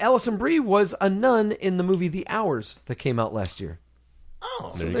 Alison Brie was a nun in the movie The Hours that came out last year.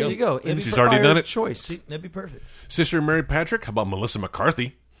 Oh, There you There go. you go. She's already done it. Choice. see, that'd be perfect. Sister Mary Patrick. How about Melissa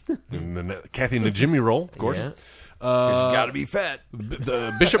McCarthy? in the Kathy Najimy role, of course. Yeah. Got to be fat.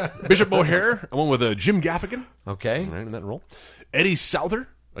 The Bishop O'Hare. I went with Jim Gaffigan. Okay. Right, in that role. Eddie Souther,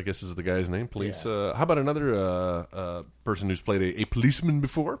 I guess is the guy's name. Police. How about another person who's played a policeman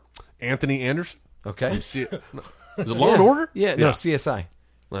before? Anthony Anderson. Okay. Is it Law and Order? Yeah. No, CSI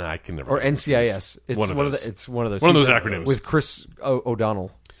I can never. or remember. NCIS. It's One of those. It's one of those. One of those acronyms. with Chris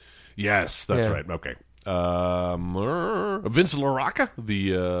O'Donnell. Yes, that's Yeah. right. Okay. Vince LaRocca,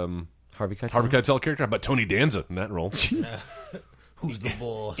 the Harvey Keitel. Harvey Keitel character. How about Tony Danza in that role? Who's the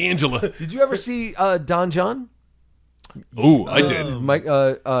boss? Angela. Did you ever see Don John? Oh, I did. Mike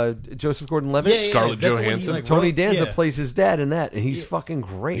Joseph Gordon-Levitt. Scarlett that's the one he, Johansson. like, Tony wrote. Danza Yeah. plays his dad in that, and he's fucking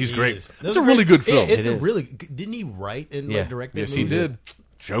great. He's great. That It's was a really good film. It's It a is. really. Didn't he write and Yeah. like, direct that Yes, movie? he did.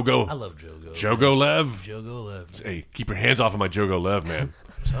 Jogo. I love Jogo. Jogo Lev. Jogo Lev. Hey, keep your hands off of my Jogo Lev, man.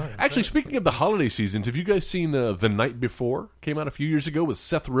 Sorry. Actually, speaking of the holiday seasons, have you guys seen The Night Before? Came out a few years ago with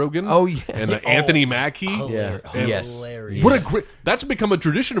Seth Rogen. Oh, yeah. And Anthony Mackie. Yeah. And Yes. Hilarious. What a great! That's become a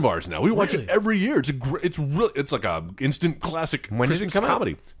tradition of ours now. We watch Really? it every year. It's like a instant classic When did it Christmas come out?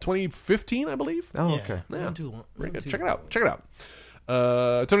 comedy. 2015, I believe. Oh, Yeah. okay. Not too long. Very not good. too Check it long. out. Check it out.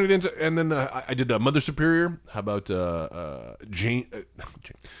 Tony Danza, and then I did Mother Superior. How about Dame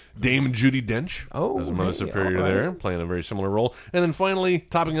Judi Dench? Oh, as Mother hey, Superior all right. there, playing a very similar role. And then finally,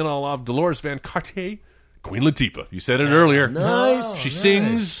 topping it all off, Dolores Van Cartier, Queen Latifah. You said it earlier. Nice. She nice.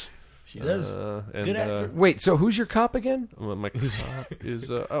 sings. She does. And, Good actor. Wait, so who's your cop again? my cop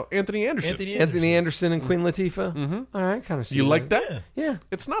is Anthony Anderson. Anthony Anderson and Queen Latifah? Mm-hmm. All right, kind of see You like that? Yeah.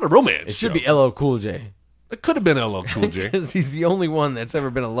 It's not a romance. It should show. be LL Cool J. It could have been LL Cool J. Because he's the only one that's ever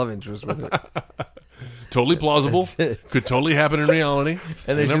been a love interest with her. Totally plausible. That's it. Could totally happen in reality.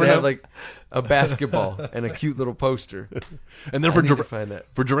 And they You should never have know. like a basketball and a cute little poster. And then I for need to find that.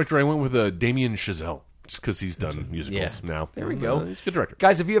 director, I went with Damien Chazelle because he's done musicals now. There we go. He's a good director.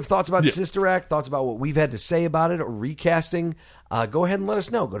 Guys, if you have thoughts about Yeah. Sister Act, thoughts about what we've had to say about it or recasting, go ahead and let us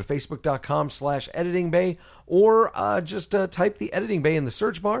know. Go to facebook.com/editingbay or just type the Editing Bay in the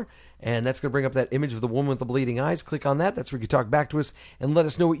search bar, and that's going to bring up that image of the woman with the bleeding eyes. Click on that. That's where you can talk back to us and let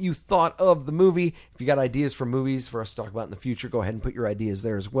us know what you thought of the movie. If you got ideas for movies for us to talk about in the future, go ahead and put your ideas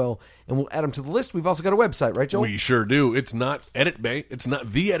there as well, and we'll add them to the list. We've also got a website, right, Joel? We sure do. It's not Edit Bay. It's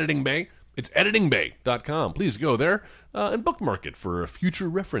not the Editing Bay. It's editingbay.com. Please go there and bookmark it for a future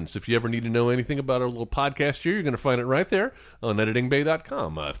reference. If you ever need to know anything about our little podcast here, you're going to find it right there on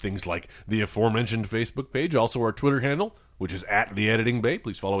editingbay.com. Things like the aforementioned Facebook page, also our Twitter handle, which is @theeditingbay.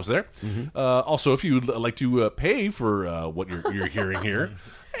 Please follow us there. Also, if you'd like to pay for what you're hearing here,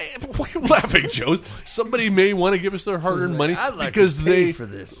 hey, why are you laughing, Joe? Somebody may want to give us their hard-earned money I'd like to because pay they for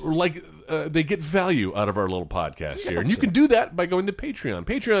this. like they get value out of our little podcast here. And you can do that by going to Patreon.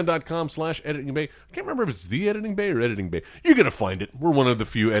 Patreon.com/editingbay. I can't remember if it's the Editing Bay or Editing Bay. You're going to find it. We're one of the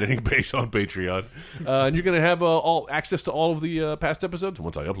few Editing Bays on Patreon. And you're going to have all access to all of the past episodes,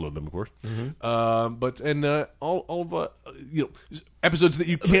 once I upload them, of course. All of episodes that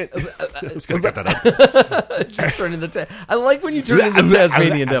you can't... I was going to cut that out. Just turning the I like when you turn into the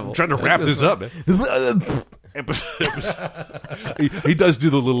Tasmanian Devil. I'm trying to wrap this up, man. He does do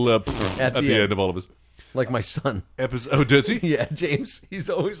the little at the end of all of his. Like my son. Oh, does he? Yeah, James. He's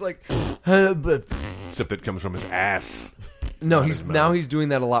always like... Except that comes from his ass. No, he's doing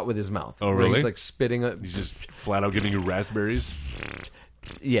that a lot with his mouth. Oh, really? He's like spitting. He's just flat out giving you raspberries.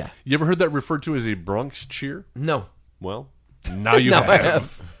 Yeah. You ever heard that referred to as a Bronx cheer? No. Well, now you Now have. I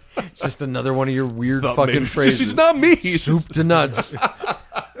have. It's just another one of your weird Thought fucking maybe- phrases. It's not me. Soup to nuts.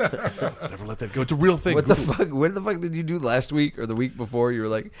 Never let that go. It's a real thing. What the fuck? What the fuck did you do last week or the week before? You were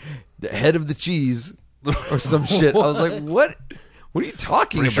like, the head of the cheese or some shit. I was like, what? What are you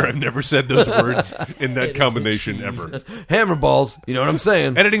talking Pretty about? sure I've never said those words in that combination ever. Hammer balls. You know what I'm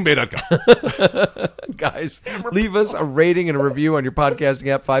saying? Editingbay.com. Guys, leave us a rating and a review on your podcasting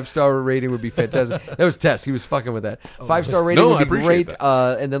app. 5-star rating would be fantastic. That was Tess. He was fucking with that. 5-star rating No, I would be appreciate great.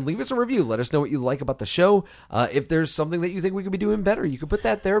 that. And then leave us a review. Let us know what you like about the show. If there's something that you think we could be doing better, you could put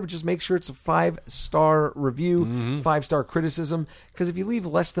that there, but just make sure it's a 5-star review, 5-star criticism. Because if you leave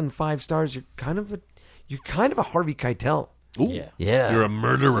less than 5 stars, you're kind of a Harvey Keitel. Ooh. Yeah. You're a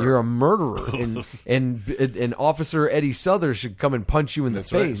murderer. You're a murderer. and Officer Eddie Souther should come and punch you in the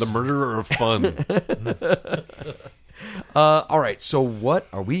face. Right. The murderer of fun. All right, so what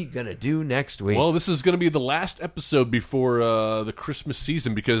are we going to do next week? Well, this is going to be the last episode before the Christmas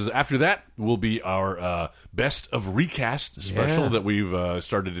season, because after that will be our Best of Recast special that we've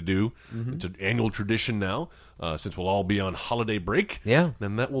started to do. It's an annual tradition now, since we'll all be on holiday break. Yeah.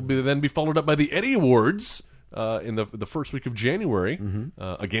 And that will then be followed up by the Eddie Awards. In the first week of January.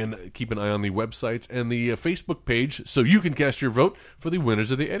 Again, keep an eye on the websites and the Facebook page so you can cast your vote for the winners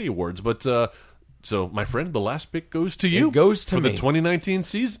of the Eddie Awards. But so, my friend, the last pick goes to you. It goes to for me. the 2019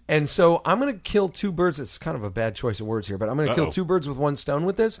 season. And so I'm going to kill 2 birds. It's kind of a bad choice of words here, but I'm going to kill 2 birds with 1 stone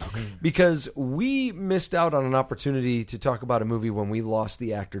with this because we missed out on an opportunity to talk about a movie when we lost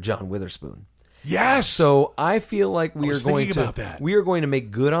the actor John Witherspoon. Yes. So I feel like we was are going thinking to about that. we are going to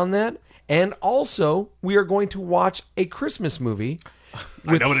make good on that. And also, we are going to watch a Christmas movie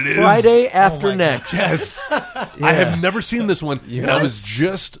I know what it is. Friday After Next. Yes. I have never seen this one. And I was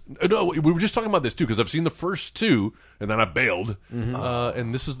just... No, we were just talking about this, too, because I've seen the first 2, and then I bailed.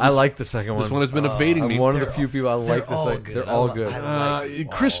 And this is... I like the second one. This one has been evading me. I'm one of the few people I like They're all this. good. They're all good. I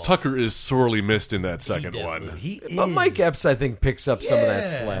like Chris Tucker is sorely missed in that second definitely- one. He is. But Mike Epps, I think, picks up some of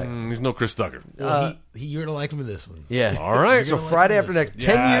that slack. He's no Chris Tucker. Well, you're gonna like him in this one. Yeah. All right. So You're gonna Friday like After this. Next,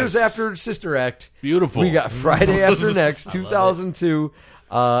 10 years Yes. after Sister Act. Beautiful. We got Friday After Next, 2002.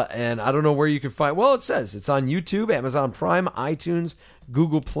 And I don't know where you can find. Well, it says it's on YouTube, Amazon Prime, iTunes,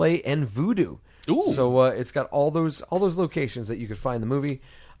 Google Play, and Vudu. Ooh. So it's got all those locations that you could find the movie.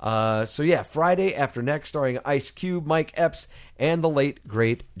 So yeah, Friday After Next, starring Ice Cube, Mike Epps, and the late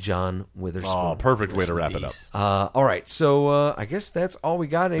great John Witherspoon. Oh, perfect way to wrap it up. All right, so I guess that's all we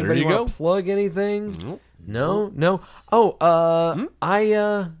got. Anybody you want go. to plug anything? No. Oh,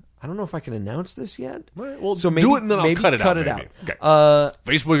 I don't know if I can announce this yet. Well, so maybe, do it and then I'll maybe cut it out. it maybe. out. Okay.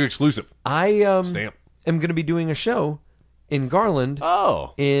 Facebook exclusive. I Stamp. am going to be doing a show in Garland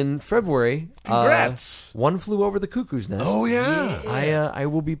Oh. in February. Congrats. One Flew Over the Cuckoo's Nest. Oh, yeah. I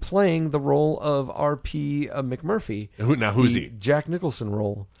will be playing the role of R.P. McMurphy. Who's the he? Jack Nicholson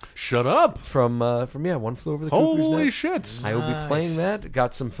role Shut up. from One Flew Over the Cuckoo's Holy Nest. shit. I will be playing that.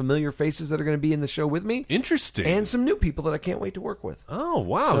 Got some familiar faces that are going to be in the show with me. Interesting. And some new people that I can't wait to work with. Oh,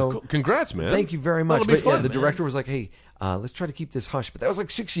 wow. So, Cool. Congrats, man. Thank you very much. That'll be But yeah, fun, the man. director was like, "Hey, let's try to keep this hush." But that was like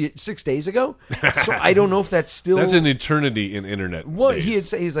 6 days ago, so I don't know if that's still. That's an eternity in internet. Well, days. he had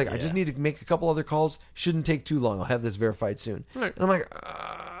said he's like, "I just need to make a couple other calls. Shouldn't take too long. I'll have this verified soon." Right. And I'm like,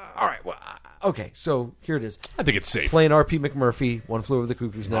 "All right, well, okay." So here it is. I think it's safe. Playing R.P. McMurphy, One Flew Over the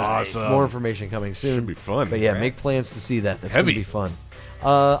Cuckoo's Nest. Awesome. More information coming soon. Should be fun. But yeah, make plans to see that. That's going to Heavy. be fun.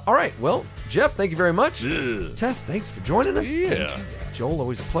 All right. Well, Jeff, thank you very much. Ugh. Tess, thanks for joining us. Yeah. Joel,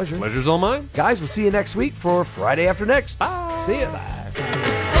 always a pleasure. Pleasure's all mine. Guys, we'll see you next week for Friday After Next. Bye. See ya. Bye.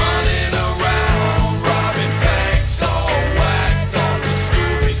 Running around, robbing banks, all whacked on the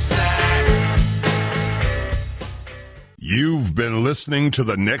Scooby Snacks. You've been listening to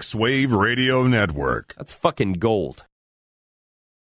the Next Wave Radio Network. That's fucking gold.